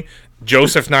attorney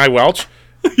Joseph Nye Welch?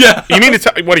 Yeah. You mean to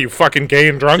tell what are you fucking gay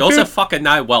and drunk, Joseph dude? fucking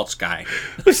Nye Welch, guy.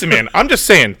 Listen, man, I'm just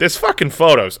saying, there's fucking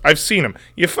photos. I've seen them.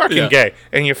 You're fucking gay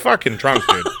and you're fucking drunk,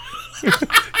 dude.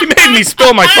 You made me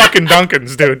spill my fucking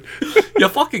Dunkins, dude. You're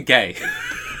fucking gay.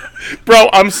 Bro,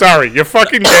 I'm sorry. You're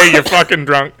fucking gay, you're fucking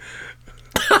drunk.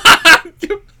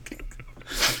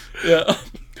 Yeah.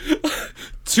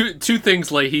 Two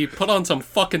things, Leahy. Put on some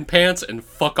fucking pants and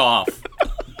fuck off.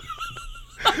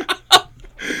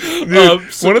 Dude,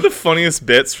 one of the funniest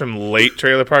bits from late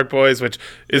Trailer Park Boys, which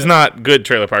is not good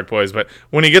Trailer Park Boys, but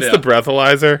when he gets the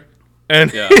breathalyzer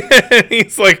and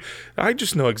he's like, "I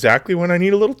just know exactly when I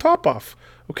need a little top off.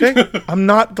 Okay? I'm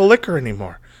not the liquor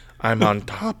anymore. I'm on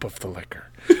top of the liquor."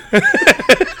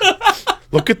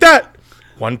 Look at that.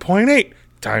 1.8.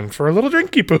 Time for a little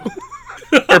drinky poo.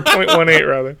 Or 0.18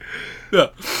 rather. Yeah.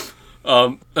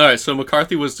 All right, so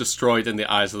McCarthy was destroyed in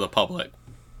the eyes of the public.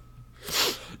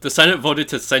 The Senate voted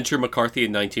to censure McCarthy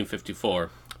in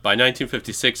 1954. By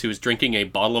 1956, he was drinking a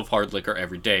bottle of hard liquor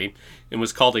every day and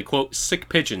was called a, quote, sick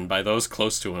pigeon by those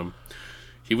close to him.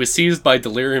 He was seized by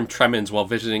delirium tremens while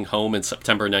visiting home in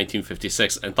September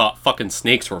 1956 and thought fucking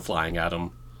snakes were flying at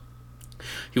him.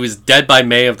 He was dead by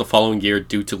May of the following year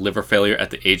due to liver failure at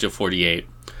the age of 48.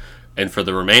 And for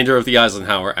the remainder of the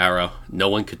Eisenhower era, no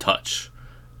one could touch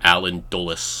Allen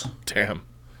Dulles. Damn.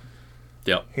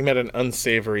 Yep. He met an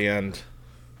unsavory end.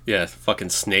 Yeah,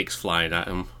 fucking snakes flying at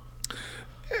him.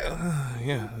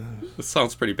 Yeah. This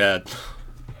sounds pretty bad.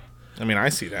 I mean, I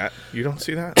see that. You don't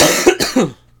see that?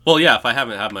 Well, yeah, if I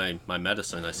haven't had my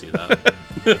medicine, I see that.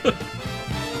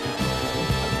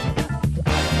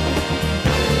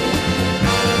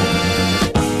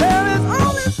 There is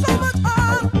only so much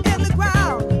oil in the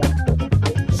ground.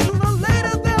 Sooner or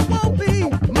later there won't be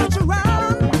much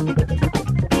around.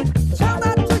 Tell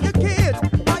that to your kids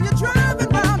while you're driving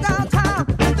round downtown.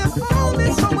 And there's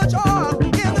only so much oil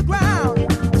in the ground.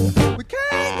 We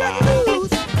can't get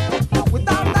loose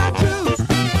without that juice.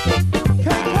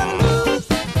 Can't get loose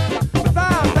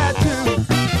without that juice.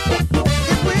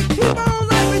 If we keep on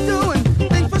like we're doing,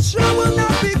 things for sure will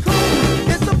not be cool.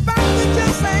 It's the fact we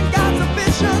just ain't got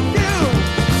sufficient fuel.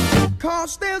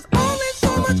 'Cause there's only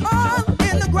so much oil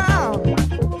in the ground.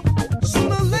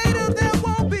 Sooner or later there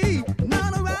won't be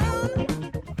none around.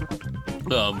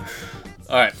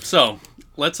 All right, so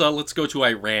let's go to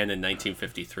Iran in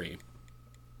 1953.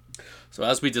 So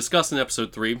as we discussed in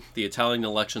episode 3, the Italian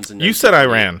elections in You said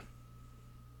Iran.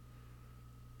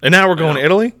 And now we're going to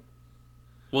Italy?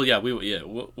 Well, yeah,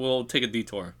 we'll take a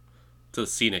detour to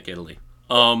scenic Italy.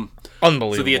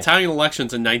 Unbelievable. So the Italian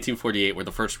elections in 1948 were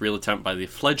the first real attempt by the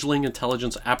fledgling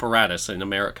intelligence apparatus in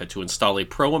America to install a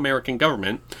pro-American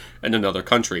government in another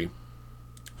country.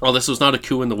 While this was not a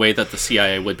coup in the way that the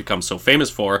CIA would become so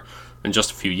famous for, in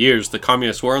just a few years, the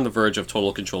communists were on the verge of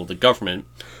total control of the government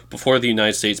before the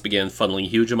United States began funneling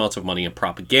huge amounts of money and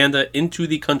propaganda into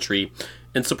the country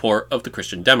in support of the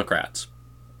Christian Democrats.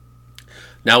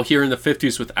 Now here in the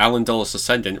 50s with Allen Dulles'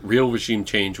 ascendant, real regime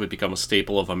change would become a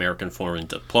staple of American foreign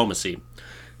diplomacy.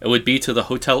 It would be to the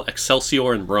Hotel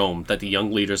Excelsior in Rome that the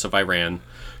young leaders of Iran,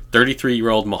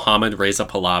 33-year-old Mohammad Reza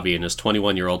Pahlavi and his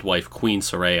 21-year-old wife Queen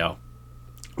Soraya,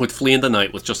 would flee in the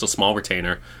night with just a small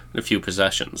retainer and a few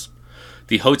possessions.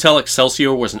 The Hotel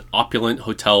Excelsior was an opulent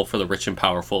hotel for the rich and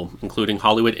powerful, including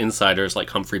Hollywood insiders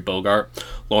like Humphrey Bogart,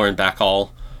 Lauren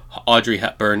Bacall, Audrey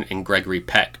Hepburn, and Gregory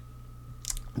Peck.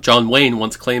 John Wayne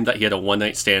once claimed that he had a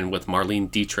one-night stand with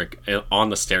Marlene Dietrich on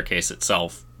the staircase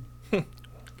itself.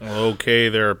 Okay,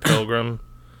 there, Pilgrim.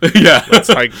 Yeah. Let's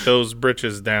hike those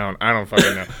britches down. I don't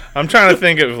fucking know. I'm trying to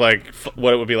think of like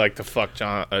what it would be like to fuck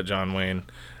John Wayne.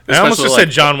 I almost just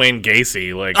said John Wayne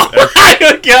Gacy. Like,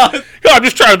 God. I'm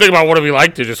just trying to think about what it'd be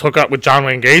like to just hook up with John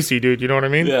Wayne Gacy, dude. You know what I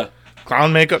mean? Yeah.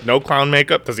 Clown makeup? No clown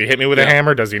makeup? Does he hit me with a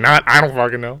hammer? Does he not? I don't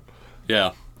fucking know.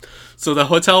 Yeah. So the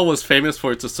hotel was famous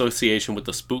for its association with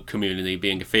the spook community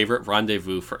being a favorite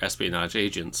rendezvous for espionage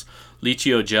agents.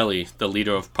 Licio Gelli, the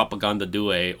leader of Propaganda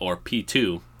Due, or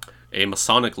P2, a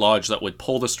Masonic lodge that would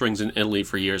pull the strings in Italy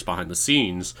for years behind the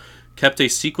scenes, kept a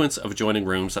sequence of adjoining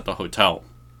rooms at the hotel.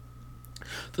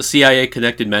 The CIA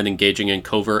connected men engaging in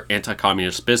covert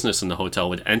anti-communist business in the hotel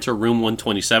would enter room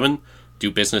 127,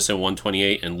 do business in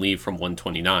 128, and leave from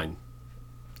 129.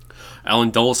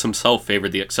 Allen Dulles himself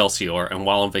favored the Excelsior, and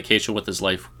while on vacation with his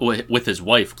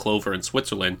wife Clover in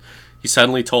Switzerland, he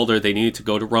suddenly told her they needed to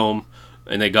go to Rome,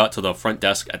 and they got to the front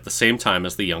desk at the same time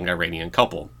as the young Iranian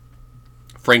couple.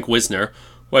 Frank Wisner,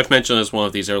 who I've mentioned as one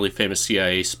of these early famous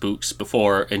CIA spooks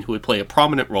before, and who would play a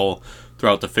prominent role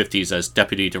throughout the 50s as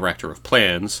Deputy Director of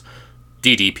Plans,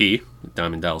 DDP,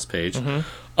 Diamond Dallas Page,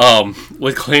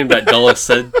 would claim that Dulles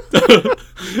said...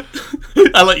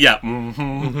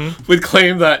 would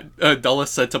claim that Dulles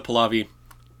said to Pahlavi,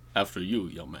 "After you,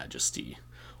 Your Majesty,"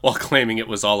 while claiming it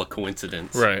was all a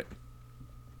coincidence. Right.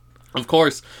 Of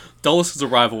course, Dulles'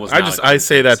 arrival was not I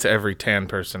say that to every tan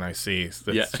person I see.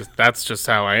 That's just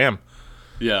how I am.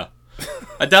 Yeah.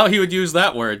 I doubt he would use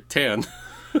that word, tan.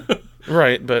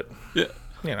 Right, but Yeah.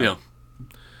 you know. Yeah.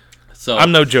 So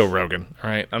I'm no Joe Rogan, all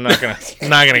right? I'm not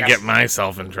gonna get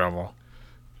myself in trouble.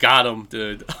 got him,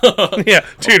 dude. Yeah,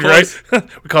 dude, right?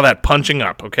 We call that punching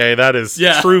up, okay? That is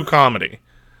true comedy.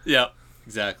 Yeah,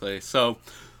 exactly. So,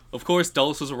 of course,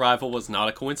 Dulles' arrival was not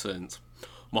a coincidence.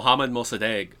 Mohammad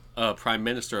Mossadegh, Prime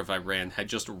Minister of Iran, had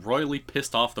just royally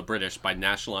pissed off the British by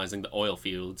nationalizing the oil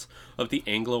fields of the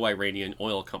Anglo-Iranian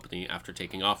Oil Company after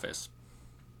taking office.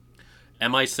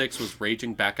 MI6 was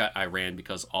raging back at Iran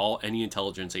because all any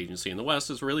intelligence agency in the West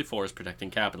is really for is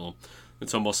protecting capital, and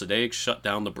so Mossadegh shut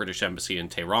down the British embassy in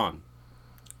Tehran.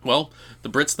 Well, the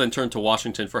Brits then turned to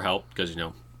Washington for help because,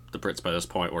 the Brits by this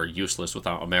point were useless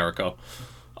without America.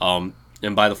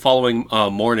 And by the following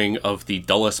morning of the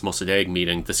Dulles-Mossadegh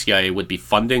meeting, the CIA would be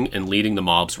funding and leading the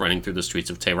mobs running through the streets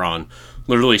of Tehran.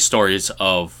 Literally stories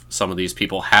of some of these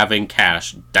people having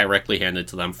cash directly handed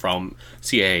to them from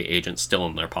CIA agents still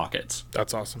in their pockets.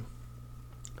 That's awesome.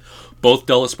 Both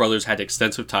Dulles brothers had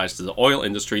extensive ties to the oil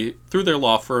industry through their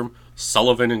law firm,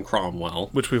 Sullivan and Cromwell.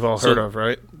 Which we've all heard of,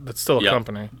 right? That's still a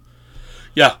company.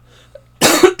 Yeah.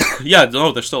 Yeah,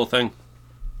 no, they're still a thing.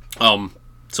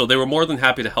 So they were more than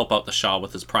happy to help out the Shah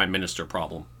with his prime minister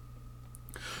problem.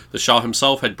 The Shah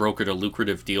himself had brokered a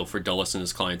lucrative deal for Dulles and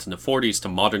his clients in the 40s to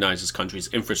modernize his country's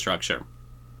infrastructure.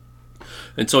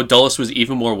 And so Dulles was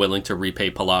even more willing to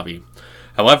repay Pahlavi.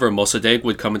 However, Mossadegh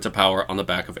would come into power on the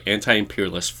back of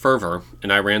anti-imperialist fervor,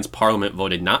 and Iran's parliament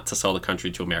voted not to sell the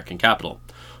country to American capital.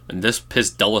 And this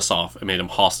pissed Dulles off and made him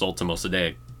hostile to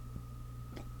Mossadegh.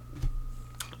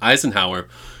 Eisenhower,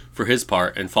 for his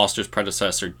part, and Foster's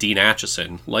predecessor, Dean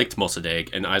Acheson, liked Mossadegh,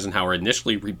 and Eisenhower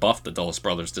initially rebuffed the Dulles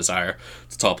brothers' desire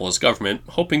to topple his government,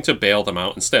 hoping to bail them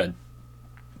out instead.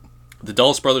 The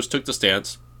Dulles brothers took the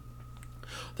stance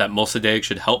that Mossadegh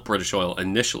should help British Oil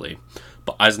initially,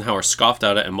 but Eisenhower scoffed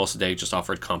at it, and Mossadegh just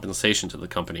offered compensation to the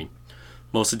company.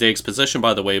 Mossadegh's position,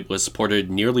 by the way, was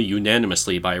supported nearly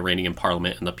unanimously by Iranian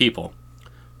parliament and the people.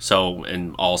 So,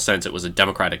 in all sense, it was a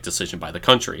democratic decision by the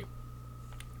country.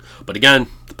 But again,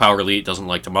 the power elite doesn't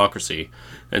like democracy,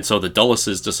 and so the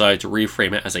Dulleses decided to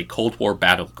reframe it as a Cold War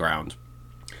battleground.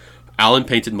 Allen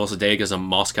painted Mossadegh as a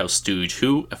Moscow stooge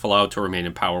who, if allowed to remain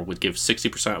in power, would give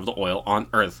 60% of the oil on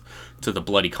Earth to the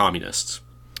bloody communists.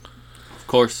 Of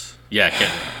course,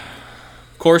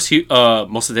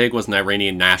 Mossadegh was an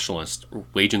Iranian nationalist,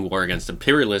 waging war against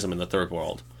imperialism in the Third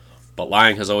World. But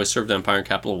lying has always served empire and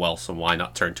capital well, so why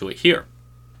not turn to it here?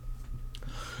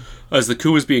 As the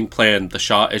coup was being planned, the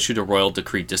Shah issued a royal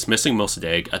decree dismissing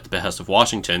Mossadegh at the behest of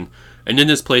Washington, and in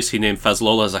his place he named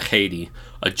Fazlollah Zaheidi,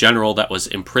 a general that was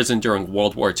imprisoned during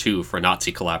World War II for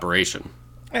Nazi collaboration.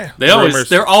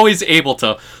 They're always able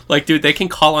to, dude, they can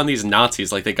call on these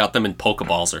Nazis like they got them in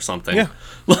Pokeballs or something. Yeah.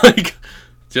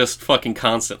 Just fucking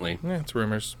constantly. Yeah, it's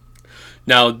rumors.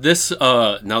 Now this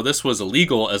was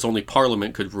illegal as only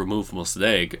Parliament could remove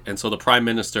Mossadegh, and so the Prime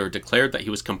Minister declared that he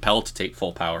was compelled to take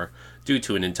full power due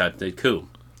to an intended coup.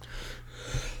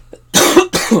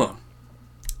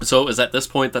 So it was at this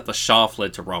point that the Shah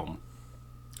fled to Rome.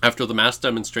 After the mass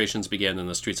demonstrations began in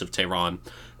the streets of Tehran,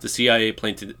 the CIA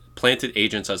planted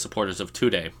agents as supporters of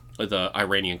Tudeh, the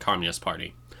Iranian Communist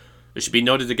Party. It should be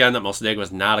noted again that Mossadegh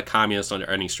was not a communist under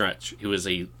any stretch. He was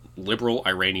a liberal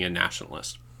Iranian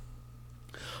nationalist.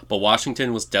 But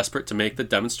Washington was desperate to make the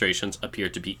demonstrations appear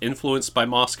to be influenced by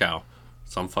Moscow.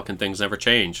 Some fucking things never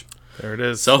change. There it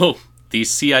is. So,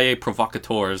 these CIA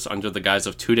provocateurs, under the guise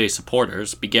of Tudeh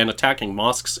supporters, began attacking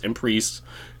mosques and priests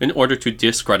in order to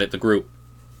discredit the group.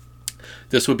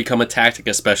 This would become a tactic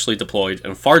especially deployed,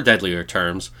 in far deadlier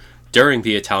terms, during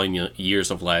the Italian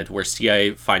years of lead, where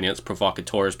CIA-financed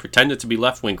provocateurs pretended to be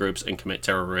left-wing groups and commit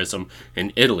terrorism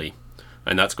in Italy.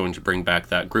 And that's going to bring back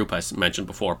that group I mentioned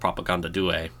before, Propaganda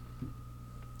Due.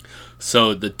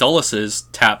 So the Dulleses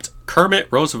tapped Kermit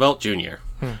Roosevelt Jr.,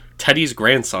 Teddy's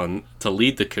grandson, to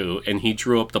lead the coup, and he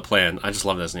drew up the plan. I just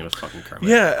love that his name is fucking Kermit.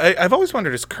 Yeah, I've always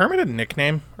wondered, is Kermit a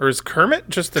nickname? Or is Kermit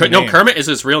just a name? No, Kermit is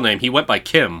his real name. He went by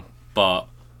Kim, but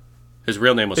his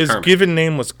real name was His Kermit. given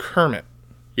name was Kermit.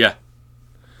 Yeah.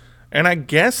 And I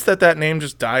guess that name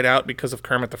just died out because of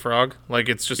Kermit the Frog. Like,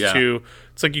 it's just too...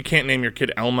 It's like you can't name your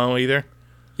kid Elmo either.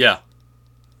 Yeah.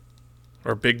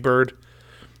 Or Big Bird.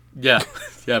 Yeah.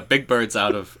 Yeah, Big Bird's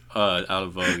out of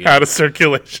vogue. Yeah. Out of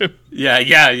circulation. Yeah.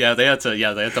 They had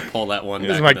to pull that one.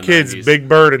 Here's back my in the kids, 90s. Big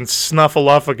Bird and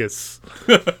Snuffleupagus.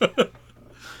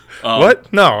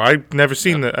 What? No, I've never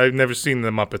seen the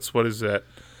Muppets. What is that?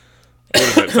 What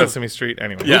is that? Sesame Street?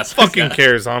 Anyway, Yes. who fucking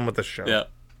cares? On with the show.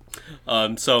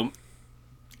 Yeah. So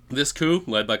this coup,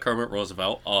 led by Kermit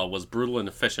Roosevelt, was brutal and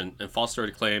efficient, and Foster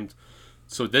had claimed,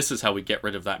 so this is how we get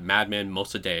rid of that madman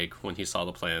Mossadegh when he saw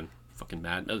the plan. Fucking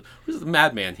mad. Who's the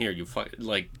madman here? You fucking,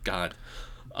 like, God.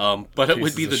 But it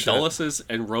would be the Pieces of Dulleses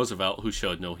and Roosevelt who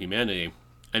showed no humanity.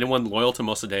 Anyone loyal to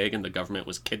Mossadegh and the government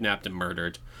was kidnapped and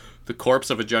murdered. The corpse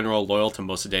of a general loyal to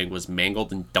Mossadegh was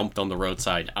mangled and dumped on the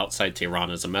roadside outside Tehran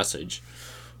as a message.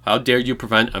 How dare you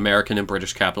prevent American and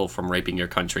British capital from raping your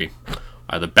country?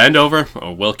 Either bend over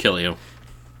or we'll kill you.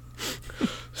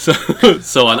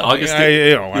 So on August...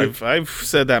 I've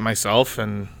said that myself,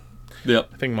 and Yep.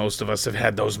 I think most of us have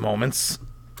had those moments.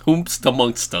 Whomst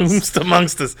amongst us. Whomst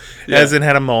amongst us hasn't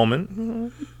had a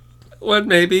moment. Well,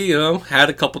 maybe, had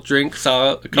a couple drinks,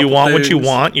 saw a couple You want what you things.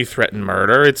 want. You threaten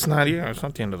murder. It's not. It's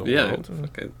not the end of the Yeah. world.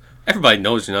 Okay. Everybody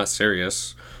knows you're not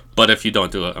serious. But if you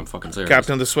don't do it, I'm fucking serious.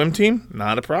 Captain of the swim team,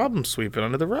 not a problem. Sweep it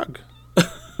under the rug.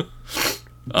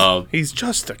 He's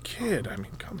just a kid. I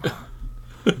mean, come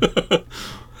on.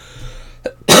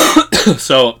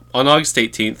 So, on August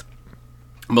 18th,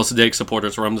 Mossadegh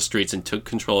supporters roamed the streets and took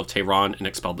control of Tehran and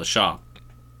expelled the Shah.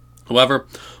 However,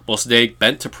 Mossadegh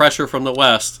bent to pressure from the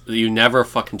West. You never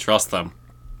fucking trust them.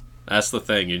 That's the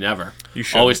thing. You never. You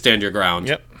shouldn't. Always stand your ground.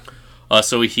 Yep.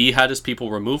 So he had his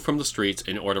people removed from the streets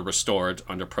in order restored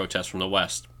under protest from the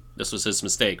West. This was his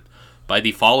mistake. By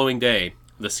the following day,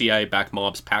 the CIA-backed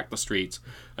mobs packed the streets,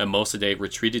 and Mossadegh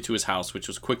retreated to his house, which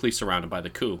was quickly surrounded by the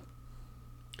coup.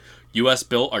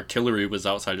 U.S.-built artillery was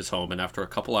outside his home, and after a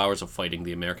couple hours of fighting,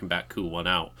 the American-backed coup won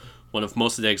out. One of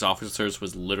Mossadegh's officers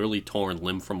was literally torn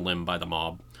limb from limb by the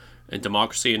mob, and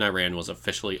democracy in Iran was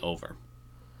officially over.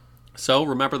 So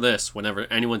remember this whenever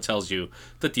anyone tells you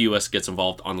that the U.S. gets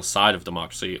involved on the side of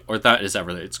democracy, or that is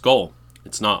ever its goal.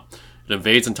 It's not. It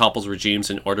invades and topples regimes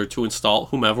in order to install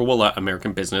whomever will let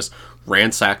American business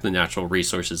ransack the natural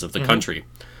resources of the country.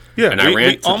 Yeah, And we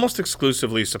Iran almost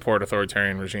exclusively support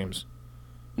authoritarian regimes.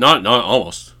 Not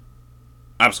almost.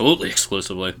 Absolutely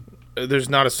exclusively. There's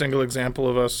not a single example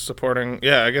of us supporting.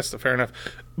 Yeah, I guess fair enough.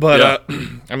 But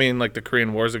I mean, like the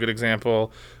Korean War is a good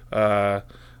example.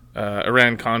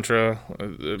 Iran Contra.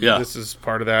 This is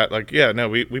part of that. Like,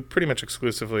 we pretty much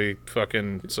exclusively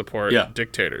fucking support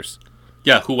dictators.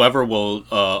 Yeah, whoever will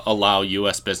allow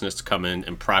U.S. business to come in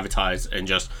and privatize and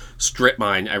just strip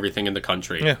mine everything in the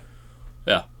country.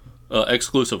 Yeah.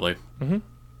 Exclusively. Mm-hmm.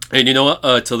 And you know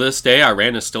what? To this day,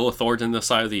 Iran is still a thorn in the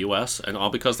side of the U.S., and all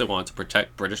because they want to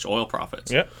protect British oil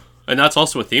profits. Yeah. And that's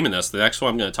also a theme in this. The next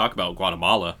one I'm going to talk about,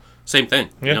 Guatemala, same thing.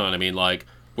 Yeah. You know what I mean? Like,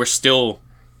 we're still...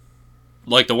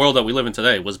 Like, the world that we live in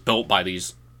today was built by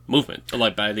these movements,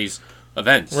 like, by these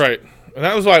events. Right. And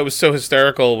that was why it was so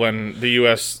hysterical when the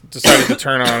U.S. decided to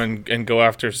turn on and go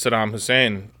after Saddam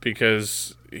Hussein,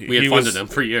 because... We had funded him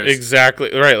for years.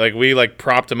 Exactly. Right. Like, we,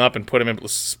 propped him up and put him in...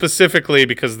 Specifically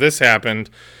because this happened...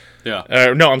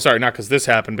 Yeah. No, I'm sorry, not because this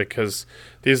happened, because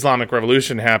the Islamic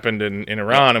Revolution happened in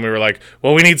Iran, and we were like,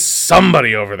 well, we need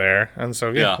somebody over there. And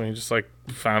so, we just,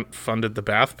 funded the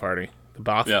Ba'ath Party. The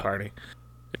Ba'ath Party.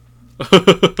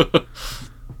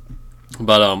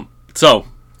 But, so,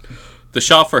 the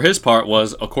Shah, for his part,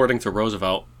 was, according to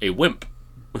Roosevelt, a wimp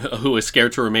who was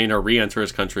scared to remain or re-enter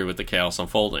his country with the chaos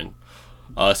unfolding.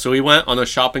 So he went on a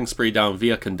shopping spree down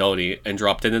Via Condoni and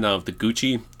dropped in and out of the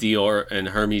Gucci, Dior, and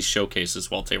Hermes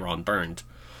showcases while Tehran burned.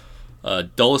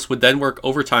 Dulles would then work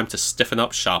overtime to stiffen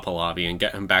up Shah Pahlavi and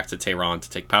get him back to Tehran to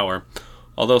take power,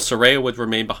 although Soraya would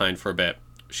remain behind for a bit.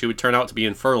 She would turn out to be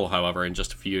infertile, however, and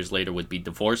just a few years later would be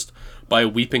divorced by a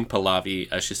weeping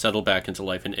Pahlavi as she settled back into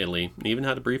life in Italy and even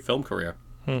had a brief film career.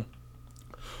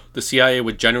 The CIA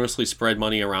would generously spread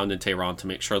money around in Tehran to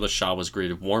make sure the Shah was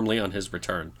greeted warmly on his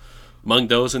return. Among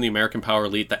those in the American power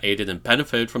elite that aided and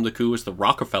benefited from the coup was the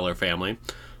Rockefeller family,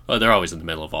 they're always in the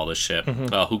middle of all this shit,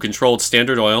 who controlled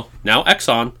Standard Oil, now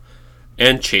Exxon,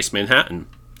 and Chase Manhattan.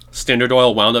 Standard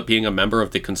Oil wound up being a member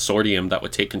of the consortium that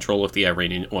would take control of the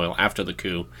Iranian oil after the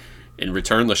coup. In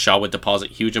return, the Shah would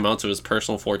deposit huge amounts of his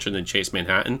personal fortune in Chase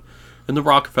Manhattan, and the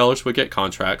Rockefellers would get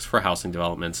contracts for housing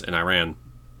developments in Iran.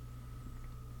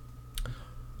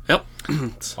 Yep.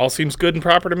 All seems good and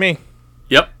proper to me.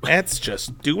 Yep. That's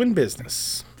just doing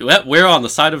business. We're on the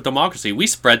side of democracy. We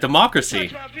spread democracy.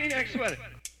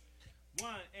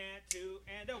 One and two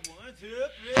and a 1, 2,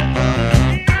 3.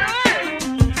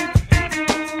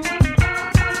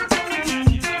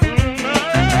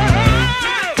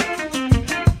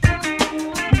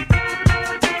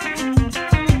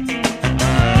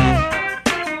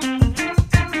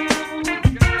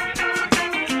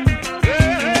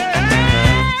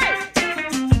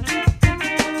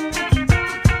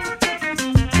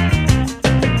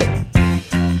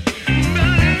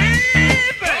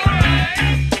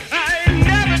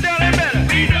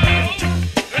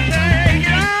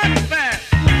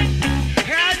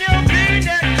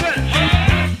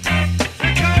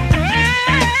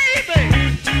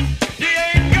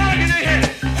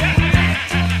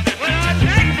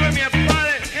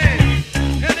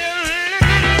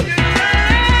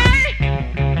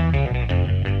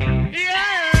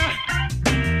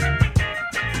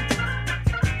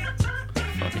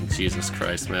 Jesus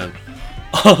Christ, man.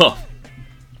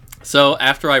 So,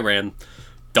 after Iran,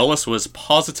 Dulles was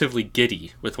positively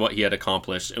giddy with what he had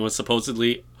accomplished and was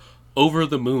supposedly over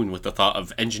the moon with the thought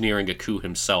of engineering a coup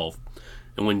himself,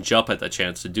 and when Jupp had the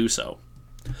chance to do so.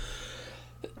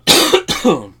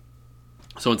 So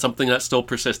in something that still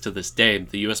persists to this day,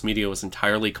 the US media was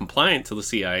entirely compliant to the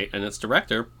CIA and its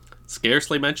director,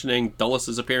 scarcely mentioning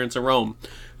Dulles' appearance in Rome,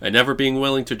 and never being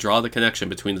willing to draw the connection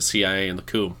between the CIA and the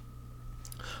coup.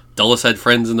 Dulles had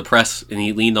friends in the press, and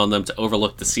he leaned on them to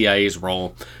overlook the CIA's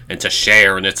role and to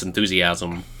share in its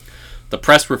enthusiasm. The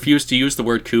press refused to use the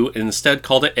word coup and instead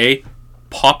called it a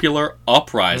popular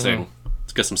uprising.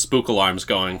 Let's get some spook alarms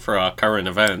going for current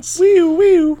events. Wee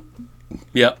wee.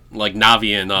 Yep, like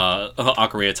Navi and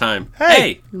Ocarina of Time.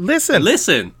 Hey,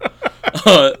 listen.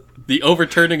 The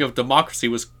overturning of democracy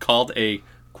was called a,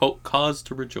 quote, cause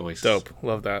to rejoice. Dope.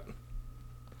 Love that.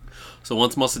 So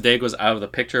once Mossadegh was out of the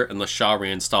picture and the Shah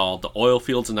reinstalled, the oil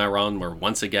fields in Iran were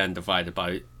once again divided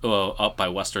up by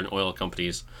Western oil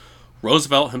companies.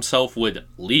 Roosevelt himself would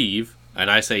leave,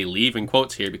 and I say leave in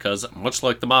quotes here because, much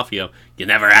like the mafia, you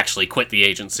never actually quit the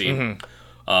agency.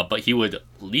 But he would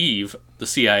leave the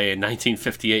CIA in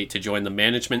 1958 to join the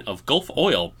management of Gulf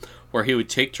Oil, where he would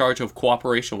take charge of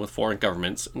cooperation with foreign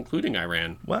governments, including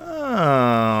Iran.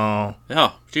 Wow.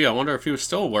 Yeah, gee, I wonder if he was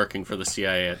still working for the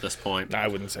CIA at this point. I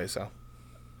wouldn't say so.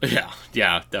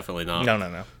 Yeah, definitely not.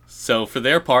 No. So, for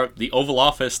their part, the Oval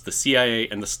Office, the CIA,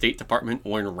 and the State Department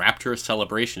were in rapturous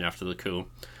celebration after the coup,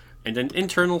 and an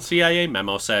internal CIA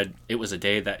memo said it was a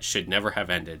day that should never have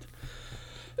ended.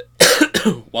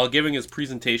 While giving his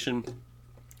presentation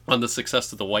on the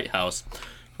success of the White House,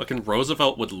 fucking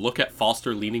Roosevelt would look at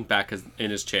Foster leaning back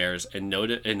in his chair and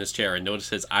notice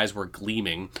his eyes were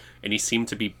gleaming, and he seemed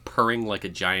to be purring like a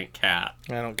giant cat.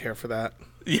 I don't care for that.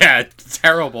 Yeah, it's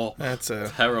terrible. That's a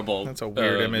terrible. That's a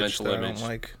weird image mental that image. I don't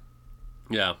like.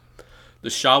 Yeah.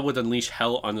 The Shah would unleash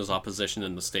hell on his opposition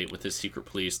in the state with his secret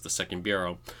police, the Second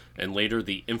Bureau, and later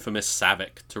the infamous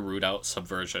SAVAK to root out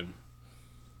subversion.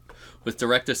 With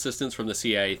direct assistance from the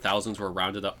CIA, thousands were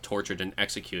rounded up, tortured, and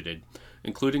executed,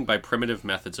 including by primitive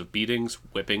methods of beatings,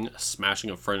 whipping, smashing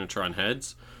of furniture on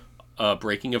heads,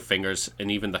 breaking of fingers,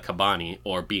 and even the kabani,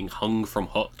 or being hung from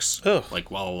hooks, Ugh. like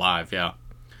while alive, yeah.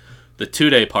 The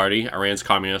Tudeh party, Iran's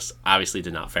communists, obviously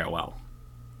did not fare well.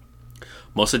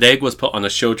 Mossadegh was put on a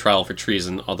show trial for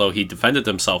treason, although he defended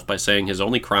himself by saying his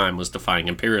only crime was defying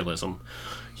imperialism.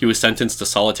 He was sentenced to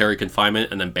solitary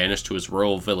confinement and then banished to his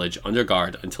rural village under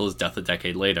guard until his death a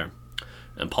decade later.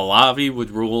 And Pahlavi would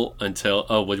rule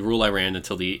Iran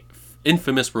until the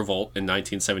infamous revolt in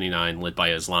 1979 led by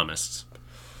Islamists.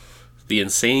 The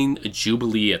insane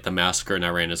jubilee at the massacre in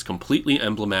Iran is completely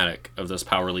emblematic of this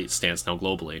power elite stance now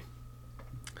globally.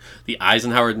 The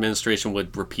Eisenhower administration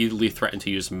would repeatedly threaten to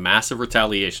use massive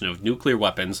retaliation of nuclear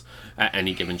weapons at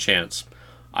any given chance.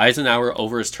 Eisenhower,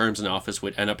 over his terms in office,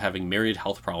 would end up having myriad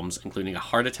health problems, including a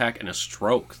heart attack and a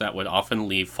stroke that would often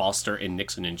leave Foster and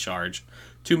Nixon in charge,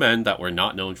 two men that were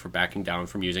not known for backing down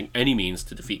from using any means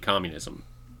to defeat communism.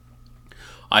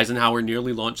 Eisenhower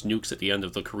nearly launched nukes at the end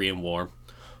of the Korean War,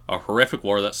 a horrific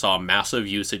war that saw massive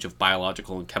usage of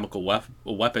biological and chemical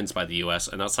weapons by the U.S.,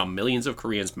 and that saw millions of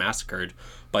Koreans massacred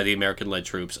by the American-led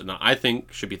troops, and that I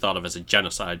think should be thought of as a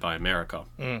genocide by America.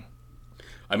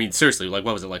 I mean, seriously, like,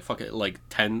 what was it, like,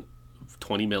 10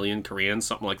 20 million Koreans,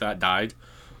 something like that, died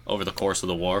over the course of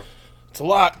the war. It's a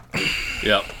lot.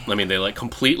 Yeah, I mean, they like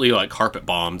completely like carpet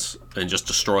bombed and just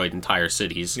destroyed entire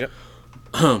cities. Yep.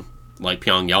 Like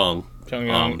Pyongyang.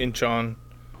 Incheon.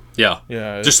 Yeah.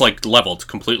 Yeah. Just like leveled,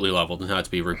 completely leveled, and had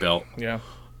to be rebuilt. Yeah.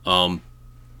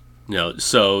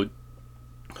 So,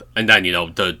 and then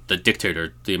the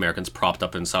dictator the Americans propped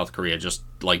up in South Korea just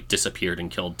like disappeared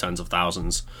and killed tens of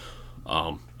thousands.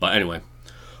 But anyway.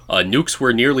 Nukes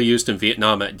were nearly used in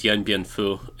Vietnam at Dien Bien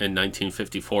Phu in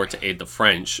 1954 to aid the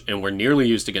French, and were nearly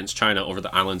used against China over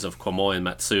the islands of Quemoy and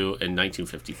Matsu in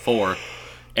 1954,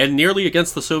 and nearly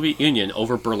against the Soviet Union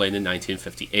over Berlin in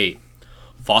 1958.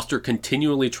 Foster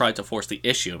continually tried to force the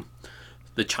issue.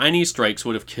 The Chinese strikes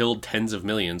would have killed tens of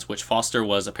millions, which Foster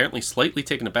was apparently slightly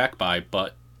taken aback by,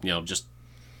 but, just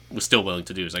was still willing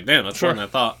to do. He's like, damn, that's more than I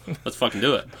thought. Let's fucking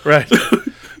do it. Right.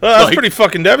 Well, that's pretty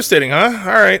fucking devastating, huh?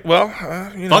 All right, well,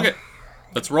 Fuck it.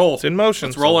 Let's roll. It's in motion.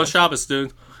 Let's roll on Shabbos,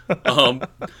 dude.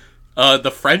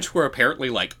 The French were apparently,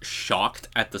 like, shocked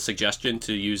at the suggestion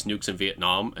to use nukes in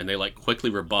Vietnam, and they, like, quickly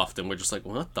rebuffed, and we're just like,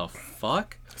 what the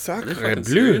fuck? Are they fucking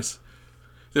serious?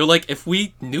 They're like, if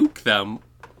we nuke them,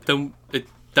 then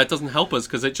that doesn't help us,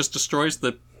 because it just destroys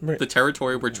the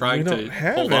territory we're trying to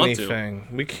hold on to.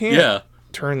 We can't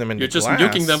turn them into You're just glass.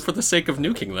 nuking them for the sake of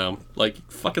nuking them. Like,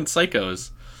 fucking psychos.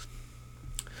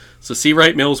 So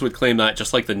Seawright Mills would claim that,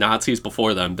 just like the Nazis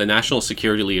before them, the national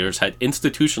security leaders had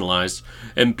institutionalized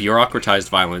and bureaucratized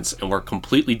violence and were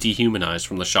completely dehumanized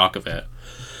from the shock of it.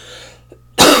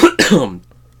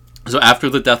 So after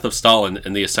the death of Stalin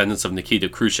and the ascendance of Nikita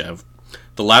Khrushchev,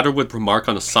 the latter would remark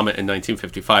on a summit in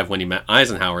 1955 when he met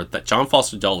Eisenhower that John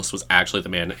Foster Dulles was actually the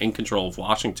man in control of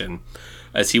Washington,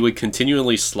 as he would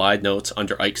continually slide notes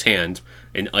under Ike's hand,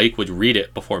 and Ike would read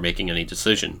it before making any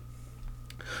decision.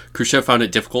 Khrushchev found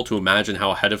it difficult to imagine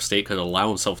how a head of state could allow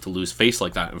himself to lose face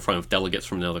like that in front of delegates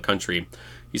from another country.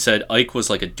 He said Ike was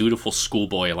like a dutiful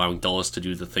schoolboy allowing Dulles to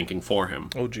do the thinking for him.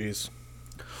 Oh, jeez.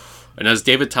 And as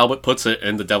David Talbot puts it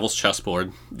in The Devil's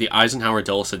Chessboard, the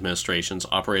Eisenhower-Dulles administrations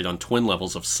operate on twin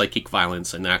levels of psychic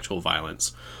violence and actual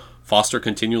violence. Foster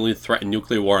continually threatened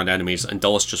nuclear war on enemies, and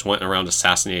Dulles just went around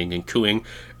assassinating and coupping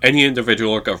any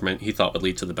individual or government he thought would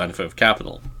lead to the benefit of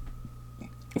capital.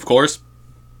 Of course,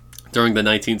 during the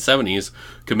 1970s,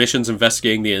 commissions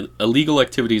investigating the illegal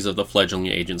activities of the fledgling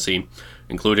agency,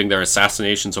 including their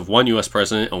assassinations of one U.S.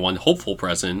 president and one hopeful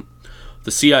president,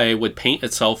 the CIA would paint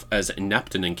itself as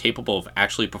inept and incapable of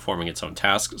actually performing its own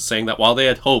tasks, saying that while they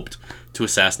had hoped to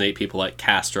assassinate people like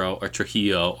Castro or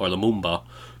Trujillo or Lumumba,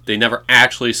 they never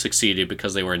actually succeeded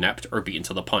because they were inept or beaten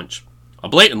to the punch. A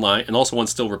blatant lie, and also one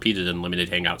still repeated in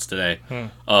limited hangouts today.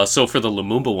 So for the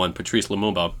Lumumba one, Patrice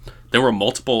Lumumba, there were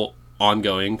multiple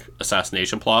ongoing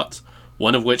assassination plots,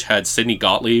 one of which had Sidney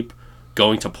Gottlieb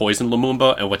going to poison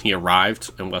Lumumba, and when he arrived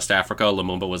in West Africa,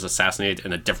 Lumumba was assassinated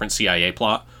in a different CIA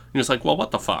plot. And he was like, well,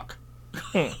 what the fuck?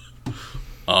 I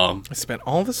spent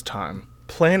all this time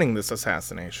planning this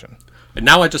assassination. And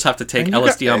now I just have to take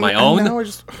LSD on my own. Now I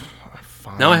just...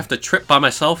 Fine. Now I have to trip by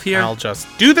myself here. I'll just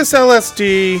do this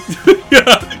LSD.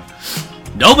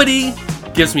 Nobody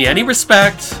gives me any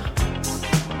respect.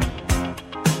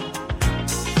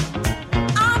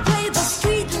 I play the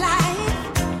street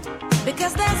life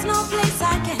because there's no place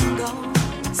I can go.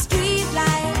 Street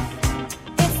life,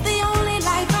 it's the only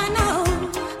life I know.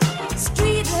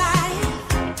 Street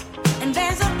life, and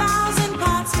there's 1,000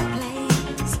 parts to play.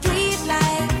 Street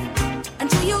life,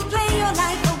 until you play your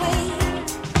life away.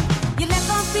 You let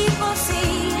the people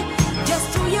see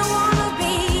just who you wanna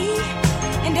be,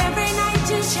 and every night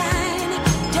you shine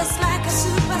just like a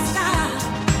superstar.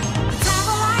 The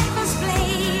travel life is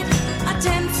played, a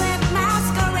 10-cent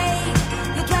masquerade.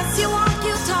 You dress, you walk,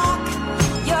 you talk,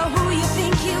 you're who you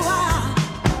think you are.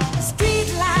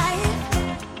 Street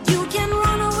life, you can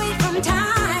run away from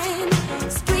time.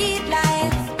 Street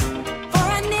life, for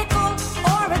a nickel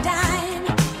or a dime.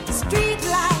 Street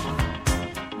life,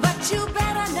 but you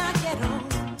better not get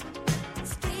old.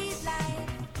 Street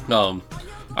life. All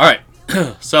right.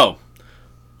 So,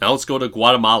 now let's go to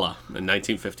Guatemala in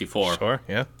 1954. Sure,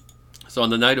 yeah. So on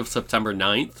the night of September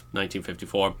 9th,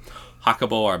 1954,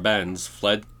 Jacobo Arbenz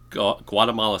fled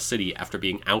Guatemala City after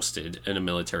being ousted in a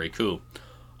military coup.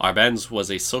 Arbenz was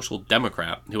a social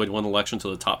democrat who had won election to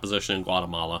the top position in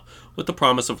Guatemala with the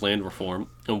promise of land reform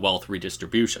and wealth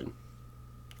redistribution.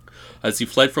 As he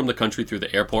fled from the country through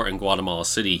the airport in Guatemala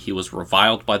City, he was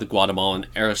reviled by the Guatemalan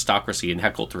aristocracy and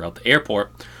heckled throughout the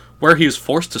airport, where he was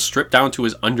forced to strip down to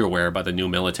his underwear by the new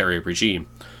military regime.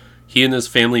 He and his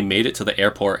family made it to the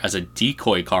airport as a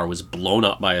decoy car was blown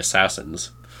up by assassins.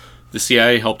 The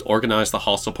CIA helped organize the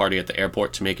hostile party at the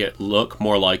airport to make it look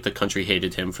more like the country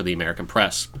hated him for the American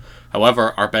press.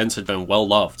 However, Arbenz had been well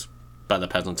loved by the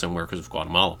peasants and workers of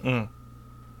Guatemala.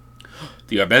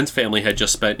 The Arbenz family had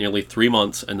just spent nearly 3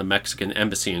 months in the Mexican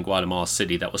embassy in Guatemala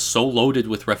City that was so loaded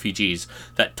with refugees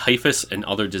that typhus and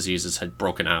other diseases had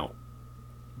broken out.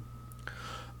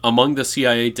 Among the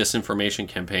CIA disinformation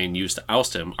campaign used to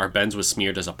oust him, Arbenz was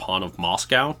smeared as a pawn of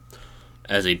Moscow,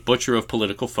 as a butcher of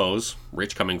political foes,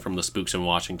 rich coming from the spooks in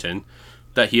Washington,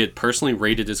 that he had personally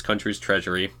raided his country's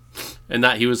treasury, and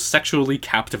that he was sexually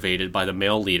captivated by the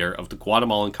male leader of the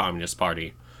Guatemalan Communist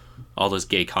Party. All those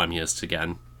gay communists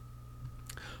again.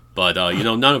 But,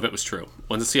 none of it was true.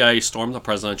 When the CIA stormed the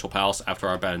presidential palace after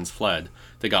Arbenz fled,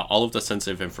 they got all of the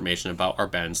sensitive information about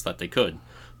Arbenz that they could.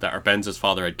 That Arbenz's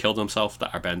father had killed himself,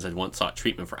 that Arbenz had once sought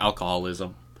treatment for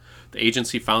alcoholism. The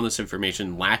agency found this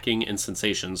information lacking in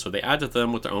sensation, so they added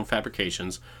them with their own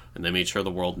fabrications, and they made sure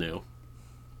the world knew.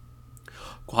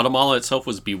 Guatemala itself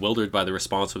was bewildered by the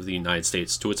response of the United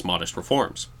States to its modest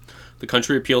reforms. The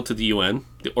country appealed to the UN,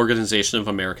 the Organization of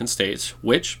American States,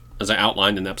 which, as I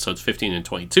outlined in episodes 15 and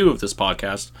 22 of this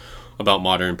podcast about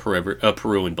modern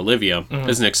Peru and Bolivia,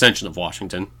 is an extension of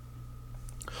Washington.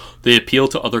 They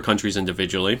appealed to other countries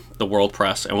individually, the world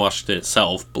press, and Washington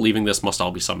itself, believing this must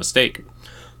all be some mistake.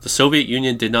 The Soviet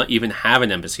Union did not even have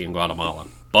an embassy in Guatemala,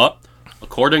 but,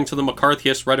 according to the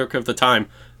McCarthyist rhetoric of the time,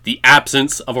 the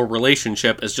absence of a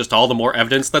relationship is just all the more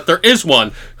evidence that there is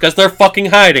one, because they're fucking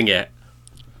hiding it.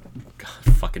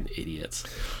 God, fucking idiots.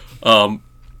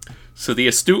 So the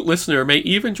astute listener may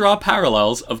even draw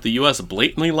parallels of the U.S.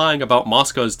 blatantly lying about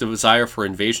Moscow's desire for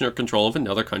invasion or control of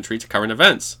another country to current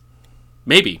events.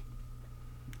 Maybe.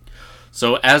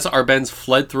 So as Arbenz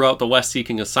fled throughout the West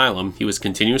seeking asylum, he was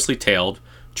continuously tailed,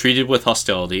 treated with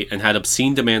hostility, and had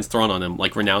obscene demands thrown on him,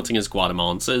 like renouncing his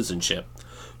Guatemalan citizenship.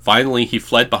 Finally, he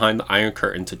fled behind the Iron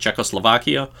Curtain to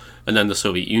Czechoslovakia and then the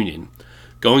Soviet Union.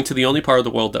 Going to the only part of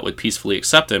the world that would peacefully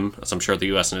accept him, as I'm sure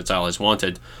the US and its allies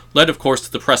wanted, led of course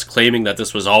to the press claiming that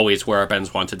this was always where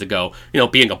Arbenz wanted to go,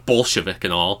 being a Bolshevik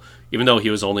and all, even though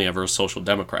he was only ever a social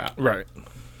democrat. Right.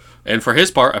 And for his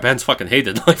part, Arbenz fucking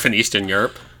hated life in Eastern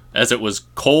Europe, as it was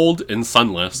cold and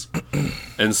sunless.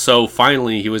 And so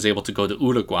finally he was able to go to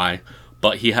Uruguay,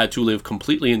 but he had to live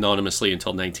completely anonymously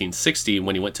until 1960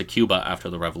 when he went to Cuba after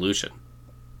the revolution.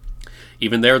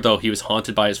 Even there, though, he was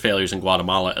haunted by his failures in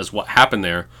Guatemala, as what happened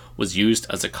there was used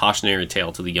as a cautionary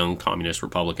tale to the young communist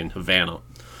republic in Havana.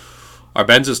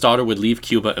 Arbenz's daughter would leave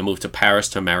Cuba and move to Paris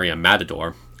to marry a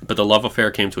matador, but the love affair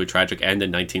came to a tragic end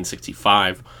in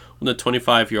 1965 when the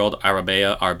 25-year-old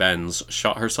Arabella Arbenz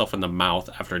shot herself in the mouth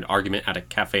after an argument at a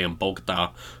cafe in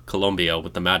Bogota, Colombia,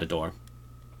 with the matador.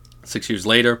 6 years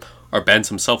later, Arbenz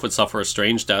himself would suffer a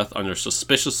strange death under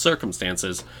suspicious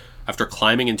circumstances after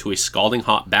climbing into a scalding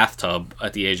hot bathtub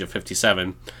at the age of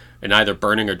 57 and either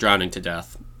burning or drowning to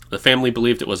death. The family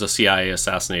believed it was a CIA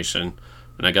assassination,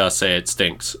 and I gotta say, it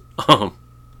stinks.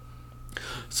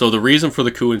 So the reason for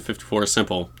the coup in 54 is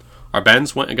simple.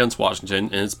 Arbenz went against Washington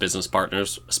and its business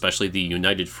partners, especially the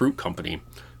United Fruit Company,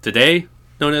 today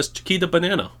known as Chiquita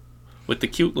Banana, with the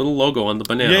cute little logo on the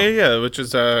banana. Yeah, which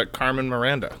is Carmen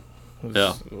Miranda,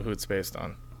 who it's based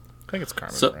on. I think it's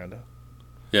Carmen Miranda.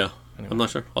 Yeah, anyway. I'm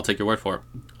not sure. I'll take your word for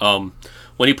it.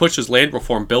 When he pushed his land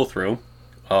reform bill through,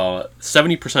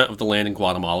 70% of the land in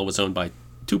Guatemala was owned by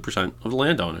 2% of the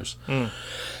landowners. And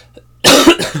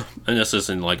this is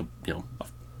in a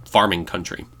farming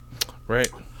country. Right.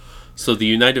 So the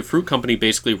United Fruit Company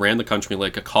basically ran the country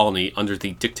like a colony under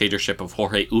the dictatorship of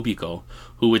Jorge Ubico,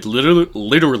 who would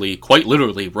quite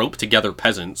literally rope together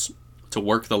peasants to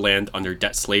work the land under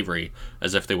debt slavery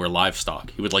as if they were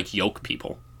livestock. He would yoke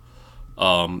people.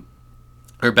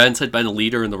 Arbenz had been a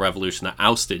leader in the revolution that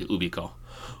ousted Ubico.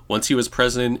 Once he was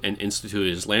president and instituted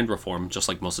his land reform, just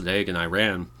like Mossadegh in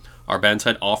Iran, Arbenz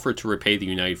had offered to repay the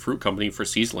United Fruit Company for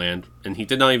seized land, and he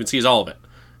did not even seize all of it.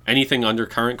 Anything under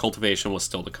current cultivation was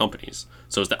still the company's,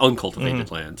 so it was the uncultivated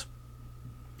land.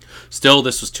 Still,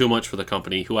 this was too much for the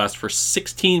company, who asked for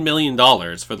 $16 million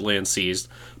for the land seized,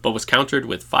 but was countered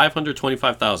with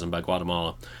 $525,000 by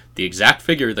Guatemala, the exact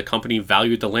figure the company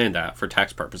valued the land at for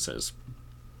tax purposes.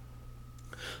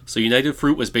 So United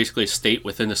Fruit was basically a state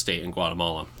within a state in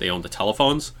Guatemala. They owned the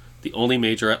telephones, the only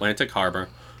major Atlantic harbor,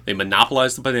 they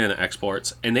monopolized the banana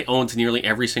exports, and they owned nearly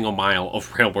every single mile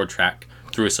of railroad track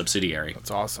through a subsidiary. That's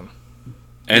awesome.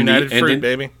 And United Fruit,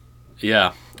 baby.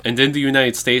 Yeah. And in the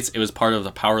United States, it was part of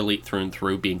the power elite through and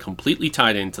through, being completely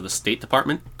tied into the State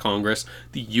Department, Congress,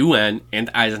 the UN, and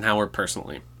Eisenhower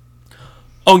personally.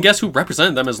 Oh, and guess who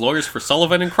represented them as lawyers for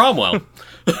Sullivan and Cromwell?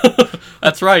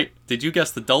 That's right. Did you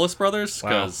guess the Dulles brothers?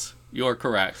 Because you're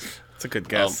correct. It's a good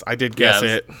guess. I did guess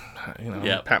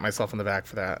yeah, it. Pat myself on the back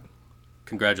for that.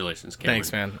 Congratulations, Cameron.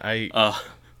 Thanks, man. I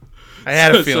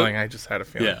had a feeling. I just had a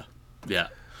feeling.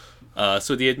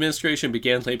 So the administration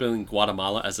began labeling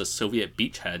Guatemala as a Soviet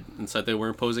beachhead and said they were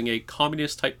imposing a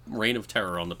communist-type reign of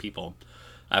terror on the people.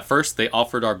 At first, they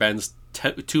offered Arbenz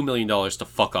 $2 million to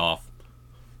fuck off.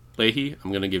 Leahy,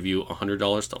 I'm going to give you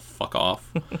 $100 to fuck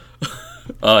off.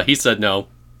 He said no.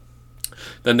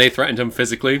 Then they threatened him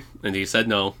physically, and he said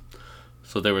no.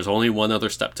 So there was only one other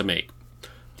step to make.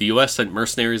 The U.S. sent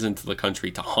mercenaries into the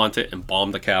country to haunt it and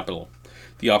bomb the capital.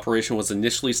 The operation was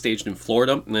initially staged in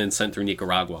Florida and then sent through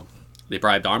Nicaragua. They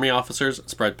bribed army officers and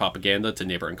spread propaganda to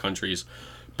neighboring countries,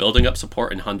 building up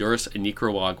support in Honduras and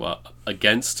Nicaragua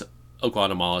against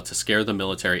Guatemala to scare the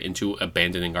military into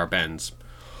abandoning Arbenz.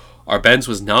 Arbenz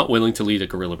was not willing to lead a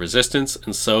guerrilla resistance,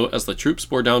 and so, as the troops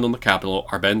bore down on the capital,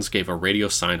 Arbenz gave a radio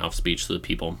sign-off speech to the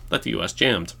people that the U.S.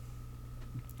 jammed.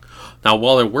 Now,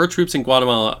 while there were troops in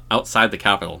Guatemala outside the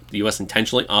capital, the U.S.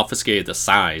 intentionally obfuscated the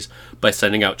size by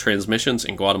sending out transmissions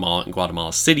in Guatemala and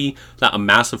Guatemala City that a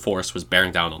massive force was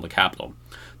bearing down on the capital.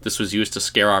 This was used to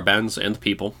scare Arbenz and the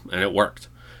people, and it worked.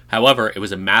 However, it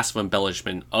was a massive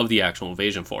embellishment of the actual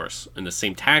invasion force, and the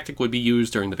same tactic would be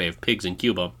used during the Bay of Pigs in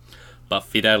Cuba, but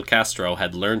Fidel Castro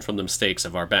had learned from the mistakes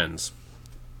of Arbenz.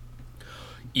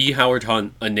 E. Howard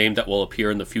Hunt, a name that will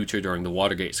appear in the future during the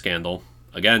Watergate scandal,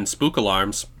 again, spook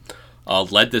alarms,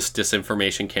 led this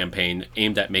disinformation campaign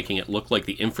aimed at making it look like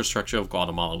the infrastructure of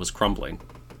Guatemala was crumbling.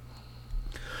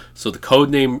 So the code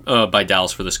name by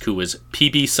Dallas for this coup was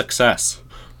PB Success,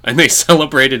 and they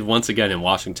celebrated once again in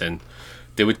Washington.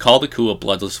 They would call the coup a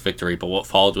bloodless victory, but what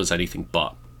followed was anything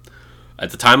but. At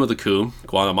the time of the coup,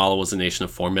 Guatemala was a nation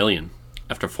of 4 million.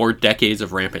 After 4 decades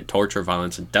of rampant torture,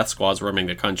 violence, and death squads roaming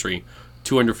the country,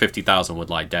 250,000 would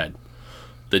lie dead.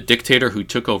 The dictator who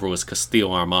took over was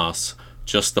Castillo Armas,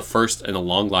 just the first in a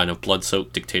long line of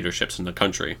blood-soaked dictatorships in the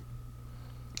country.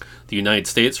 The United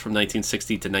States, from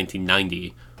 1960 to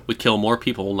 1990, would kill more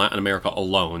people in Latin America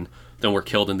alone than were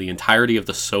killed in the entirety of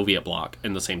the Soviet bloc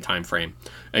in the same time frame.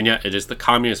 And yet it is the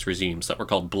communist regimes that were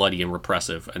called bloody and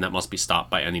repressive, and that must be stopped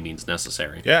by any means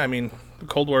necessary. Yeah, I mean, the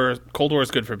Cold War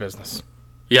is good for business.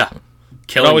 Yeah.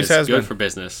 Killing always is has good been. for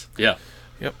business. Yeah.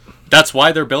 Yep. That's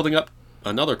why they're building up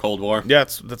another Cold War. Yeah,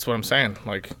 that's what I'm saying.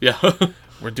 Like, Yeah.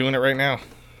 we're doing it right now.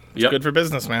 It's Yep. good for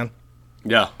business, man.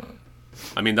 Yeah.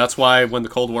 I mean, that's why when the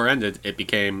Cold War ended, it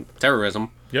became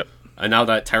terrorism. Yep. And now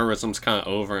that terrorism's kind of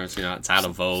over, it's it's out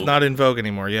of vogue. It's not in vogue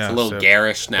anymore, yeah. It's a little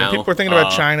garish now. People are thinking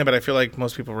about China, but I feel like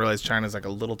most people realize China's like a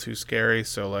little too scary,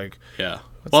 so like... Yeah.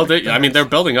 Well, like I mean, they're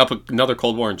building up another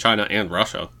Cold War in China and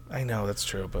Russia. I know, that's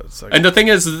true, but it's like... And the thing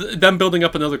is, them building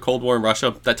up another Cold War in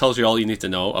Russia, that tells you all you need to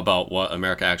know about what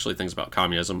America actually thinks about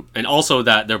communism. And also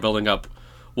that they're building up...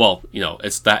 Well,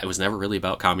 it's that it was never really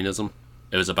about communism.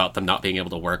 It was about them not being able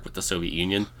to work with the Soviet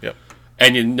Union. Yep.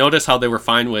 And you notice how they were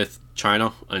fine with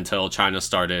China until China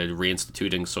started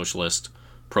reinstituting socialist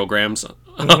programs.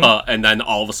 Mm-hmm. And then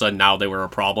all of a sudden now they were a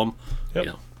problem.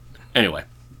 Yep. Anyway.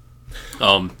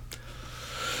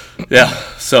 Yeah,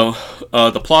 so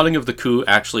the plotting of the coup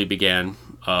actually began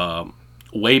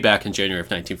way back in January of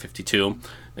 1952.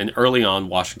 And early on,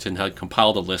 Washington had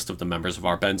compiled a list of the members of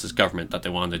Arbenz's government that they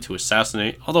wanted to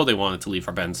assassinate, although they wanted to leave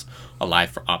Arbenz alive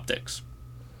for optics.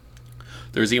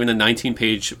 There was even a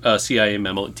 19-page CIA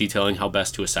memo detailing how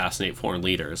best to assassinate foreign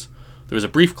leaders. There was a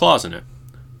brief clause in it.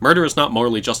 Murder is not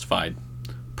morally justified.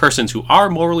 Persons who are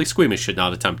morally squeamish should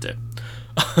not attempt it.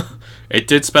 It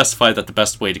did specify that the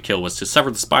best way to kill was to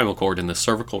sever the spinal cord in the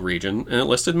cervical region, and it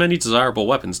listed many desirable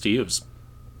weapons to use.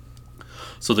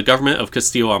 So the government of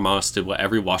Castillo Armas did what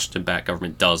every Washington-backed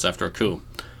government does after a coup.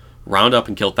 Round up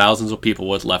and kill thousands of people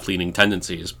with left-leaning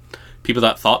tendencies. People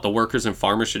that thought the workers and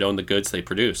farmers should own the goods they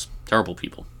produce. Terrible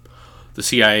people. The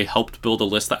CIA helped build a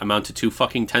list that amounted to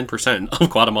fucking 10% of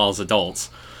Guatemala's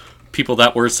adults. People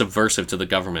that were subversive to the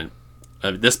government.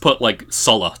 This put,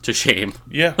 Sulla to shame.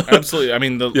 Yeah, absolutely. I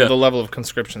mean, the level of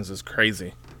conscriptions is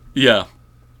crazy. Yeah.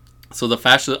 So the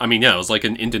fascist... I mean, yeah, it was like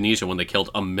in Indonesia when they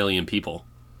killed 1 million people.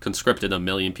 Conscripted 1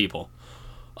 million people.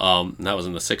 And that was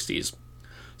in the 60s.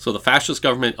 So the fascist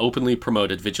government openly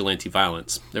promoted vigilante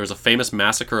violence. There was a famous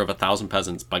massacre of 1,000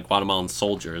 peasants by Guatemalan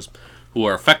soldiers who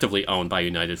were effectively owned by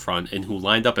United Front and who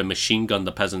lined up and machine-gunned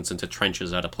the peasants into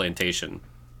trenches at a plantation.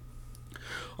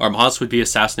 Armas would be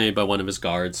assassinated by one of his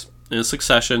guards, and a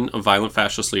succession of violent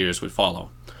fascist leaders would follow.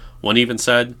 One even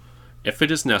said, "If it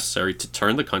is necessary to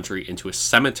turn the country into a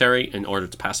cemetery in order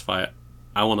to pacify it,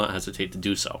 I will not hesitate to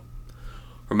do so."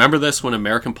 Remember this when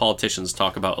American politicians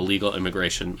talk about illegal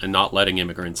immigration and not letting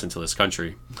immigrants into this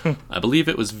country. I believe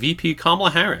it was VP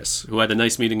Kamala Harris who had a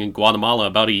nice meeting in Guatemala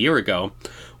about a year ago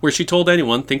where she told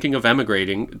anyone thinking of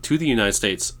emigrating to the United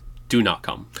States, do not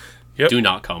come. Yep. Do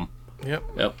not come. Yep.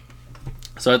 Yep.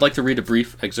 So I'd like to read a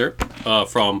brief excerpt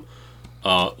from,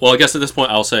 well, I guess at this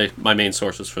point I'll say my main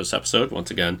sources for this episode.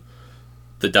 Once again,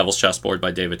 The Devil's Chessboard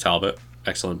by David Talbot.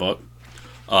 Excellent book.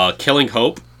 Killing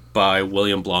Hope by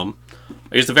William Blum.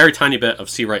 I used a very tiny bit of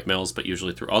C. Wright Mills, but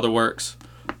usually through other works.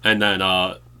 And then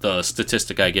the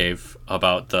statistic I gave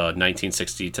about the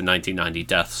 1960 to 1990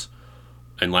 deaths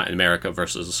in Latin America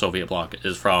versus the Soviet bloc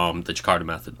is from The Jakarta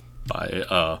Method by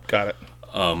Got it.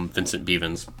 Vincent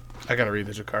Bevins. I gotta read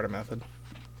the Jakarta Method.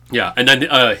 Yeah, and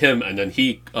then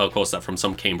he quotes that from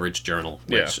some Cambridge journal.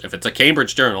 Which, Yeah. if it's a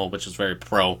Cambridge journal, which is very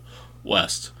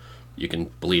pro-West, you can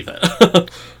believe it.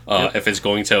 If it's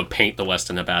going to paint the West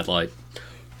in a bad light.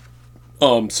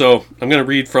 So I'm going to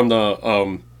read from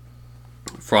the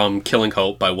from Killing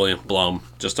Hope by William Blum,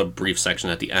 just a brief section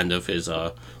at the end of his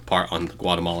part on the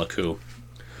Guatemala coup.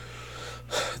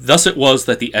 Thus it was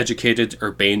that the educated,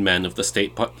 urbane men of the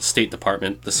State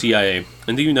Department, the CIA,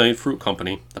 and the United Fruit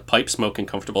Company, the pipe-smoking,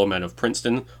 comfortable men of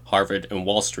Princeton, Harvard, and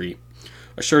Wall Street,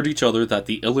 assured each other that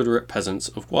the illiterate peasants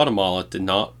of Guatemala did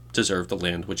not deserve the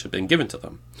land which had been given to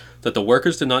them, that the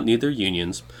workers did not need their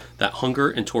unions, that hunger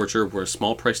and torture were a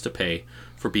small price to pay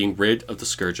for being rid of the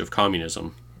scourge of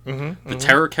communism. The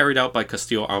terror carried out by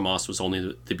Castillo Armas was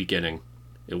only the beginning.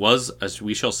 It was, as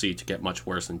we shall see, to get much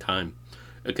worse in time.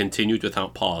 It continued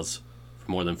without pause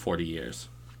for more than 40 years.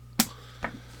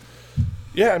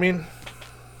 Yeah, I mean,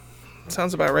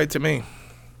 sounds about right to me.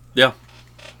 Yeah.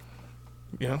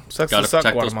 You know, sucks Gotta to suck,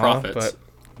 protect those Guatemala, profits.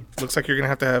 but looks like you're gonna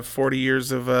have 40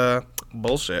 years of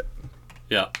bullshit,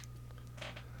 Yeah.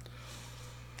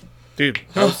 dude.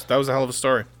 That was a hell of a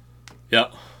story. Yeah.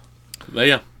 But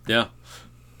yeah.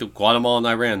 The Guatemala and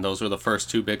Iran, those were the first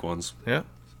two big ones. Yeah,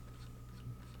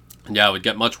 Yeah, it would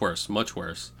get much worse, much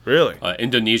worse. really.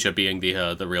 Indonesia being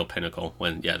the real pinnacle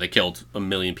when, they killed 1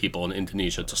 million people in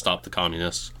Indonesia to stop the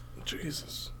communists.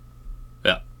 Jesus.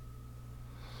 Yeah.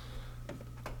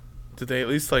 Did they at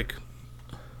least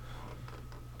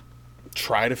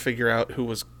try to figure out who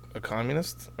was a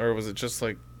communist, or was it just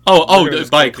like? literally just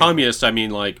By kill people? communist, I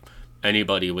mean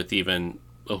anybody with even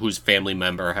whose family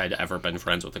member had ever been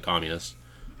friends with a communist.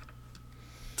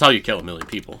 That's how you kill 1 million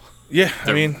people. Yeah,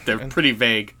 I mean, They're and pretty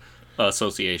vague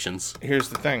associations. here's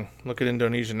the thing. Look at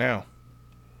Indonesia now.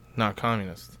 Not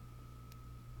communist.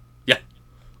 Yeah.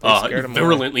 scared 'em away.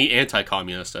 Virulently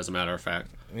anti-communist, as a matter of fact.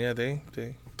 Yeah, they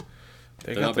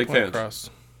got not the big point fans. across.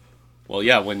 Well,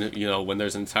 yeah, when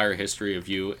there's an entire history of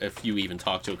if you even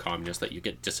talk to a communist, that you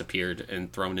get disappeared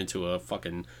and thrown into a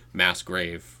fucking mass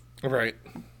grave. Right.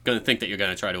 Gonna think that you're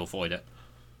gonna try to avoid it.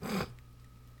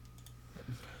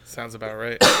 Sounds about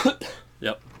right.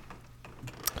 Yep.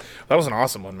 That was an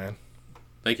awesome one, man.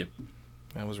 Thank you.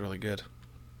 That was really good.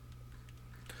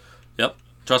 Yep.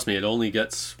 Trust me, it only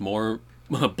gets more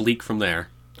bleak from there.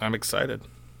 I'm excited.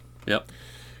 Yep.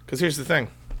 Because here's the thing.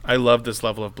 I love this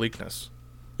level of bleakness.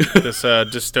 This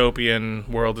dystopian,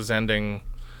 world is ending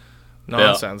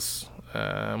nonsense.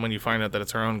 When you find out that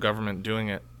it's our own government doing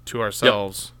it to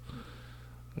ourselves,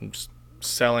 and just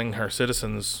selling our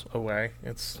citizens away.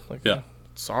 It's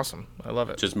it's awesome. I love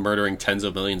it. Just murdering tens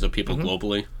of millions of people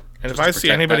globally. And if just I to see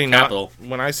protect anybody that not, capital.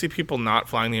 when I see people not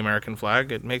flying the American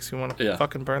flag, it makes me want to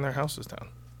fucking burn their houses down.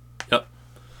 Yep.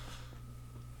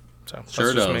 So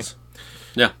Sure that's just does.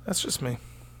 me. Yeah. That's just me.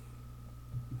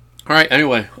 All right.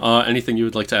 Anyway, anything you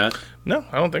would like to add? No,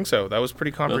 I don't think so. That was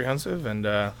pretty comprehensive, and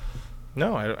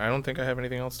no, I don't think I have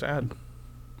anything else to add.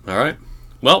 All right.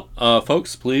 Well,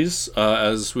 folks, please,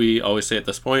 as we always say at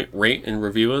this point, rate and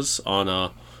review us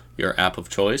on your app of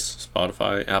choice,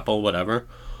 Spotify, Apple, whatever.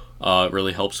 It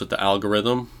really helps with the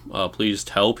algorithm. Please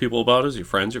tell people about us, your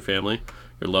friends, your family,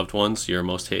 your loved ones, your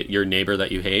your neighbor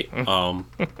that you hate,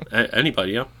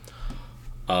 anybody, yeah.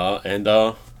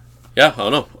 Yeah, I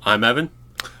don't know. I'm Evan.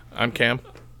 I'm Cam.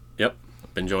 Yep,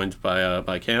 been joined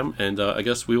by Cam, and I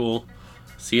guess we will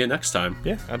see you next time.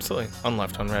 Yeah, absolutely.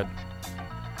 Unleft, unread.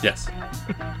 Yes.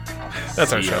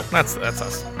 That's our See show. ya. That's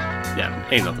us. Yeah,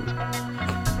 ain't nothing.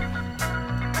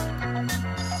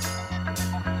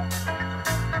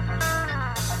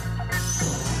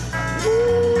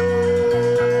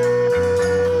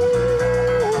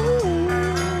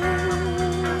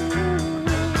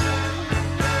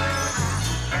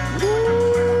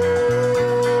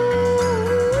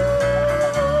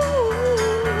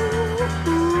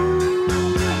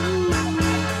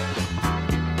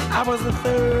 I was the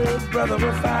third brother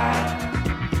of five.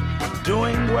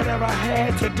 doing whatever I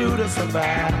had to do to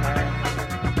survive.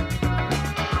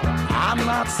 I'm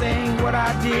not saying what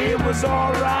I did was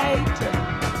alright.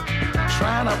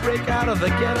 Trying to break out of the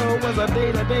ghetto was a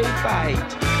day-to-day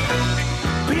fight.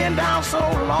 Being down so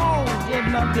long,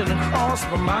 getting up didn't cross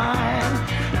my mind.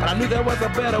 But I knew there was a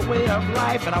better way of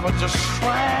life, and I was just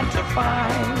trying to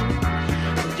find.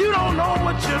 You don't know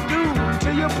what you do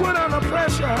till you put under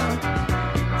pressure.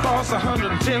 Across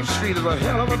 110th Street is a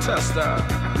hell of a tester.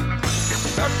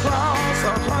 Across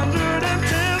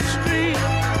 110th Street,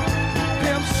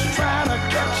 pimps trying to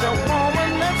catch a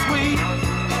woman that's weak.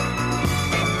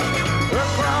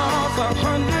 Across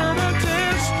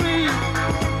 110th Street,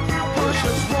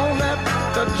 pushers won't let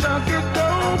the junkie go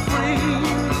free.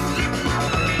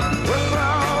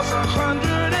 Across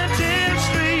 110th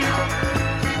Street,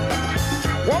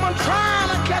 woman trying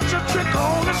to catch a trick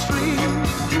on the street.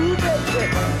 Ooh, baby.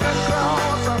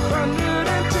 Across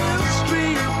 110th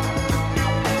Street,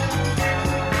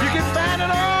 you can find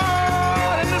it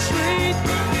all in the street.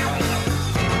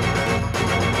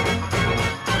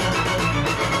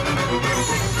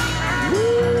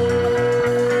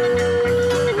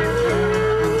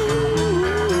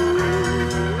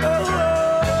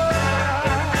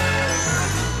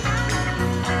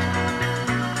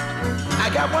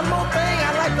 One more thing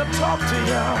I'd like to talk to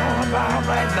y'all about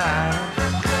right now.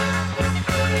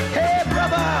 Hey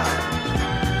brother,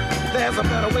 there's a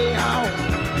better way out.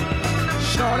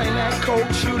 Shorting that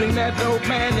coke, shooting that dope,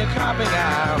 man, you're copping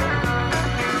out.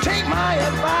 Take my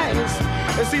advice,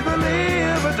 it's either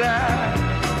live or die.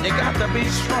 You got to be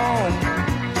strong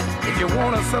if you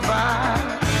want to survive.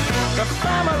 The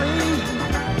family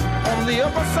on the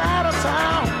upper side of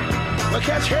town will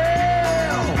catch hell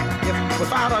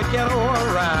without a ghetto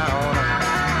around.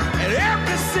 In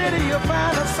every city you'll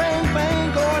find the same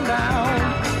thing going down.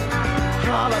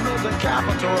 Harlem is the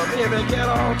capital of every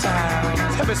ghetto town.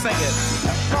 Let me sing it.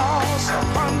 Across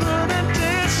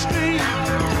 110th Street,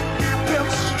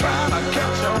 pimps trying to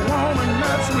catch a woman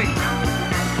that's weak.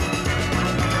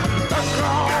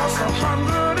 Across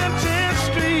 110th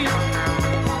Street,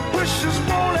 wishes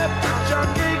won't let the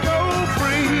junkie go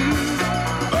free.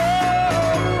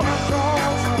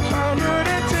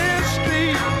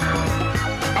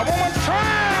 A woman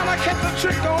trying to catch a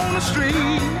trick on the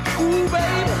street. Ooh,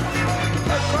 baby,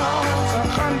 across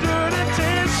 100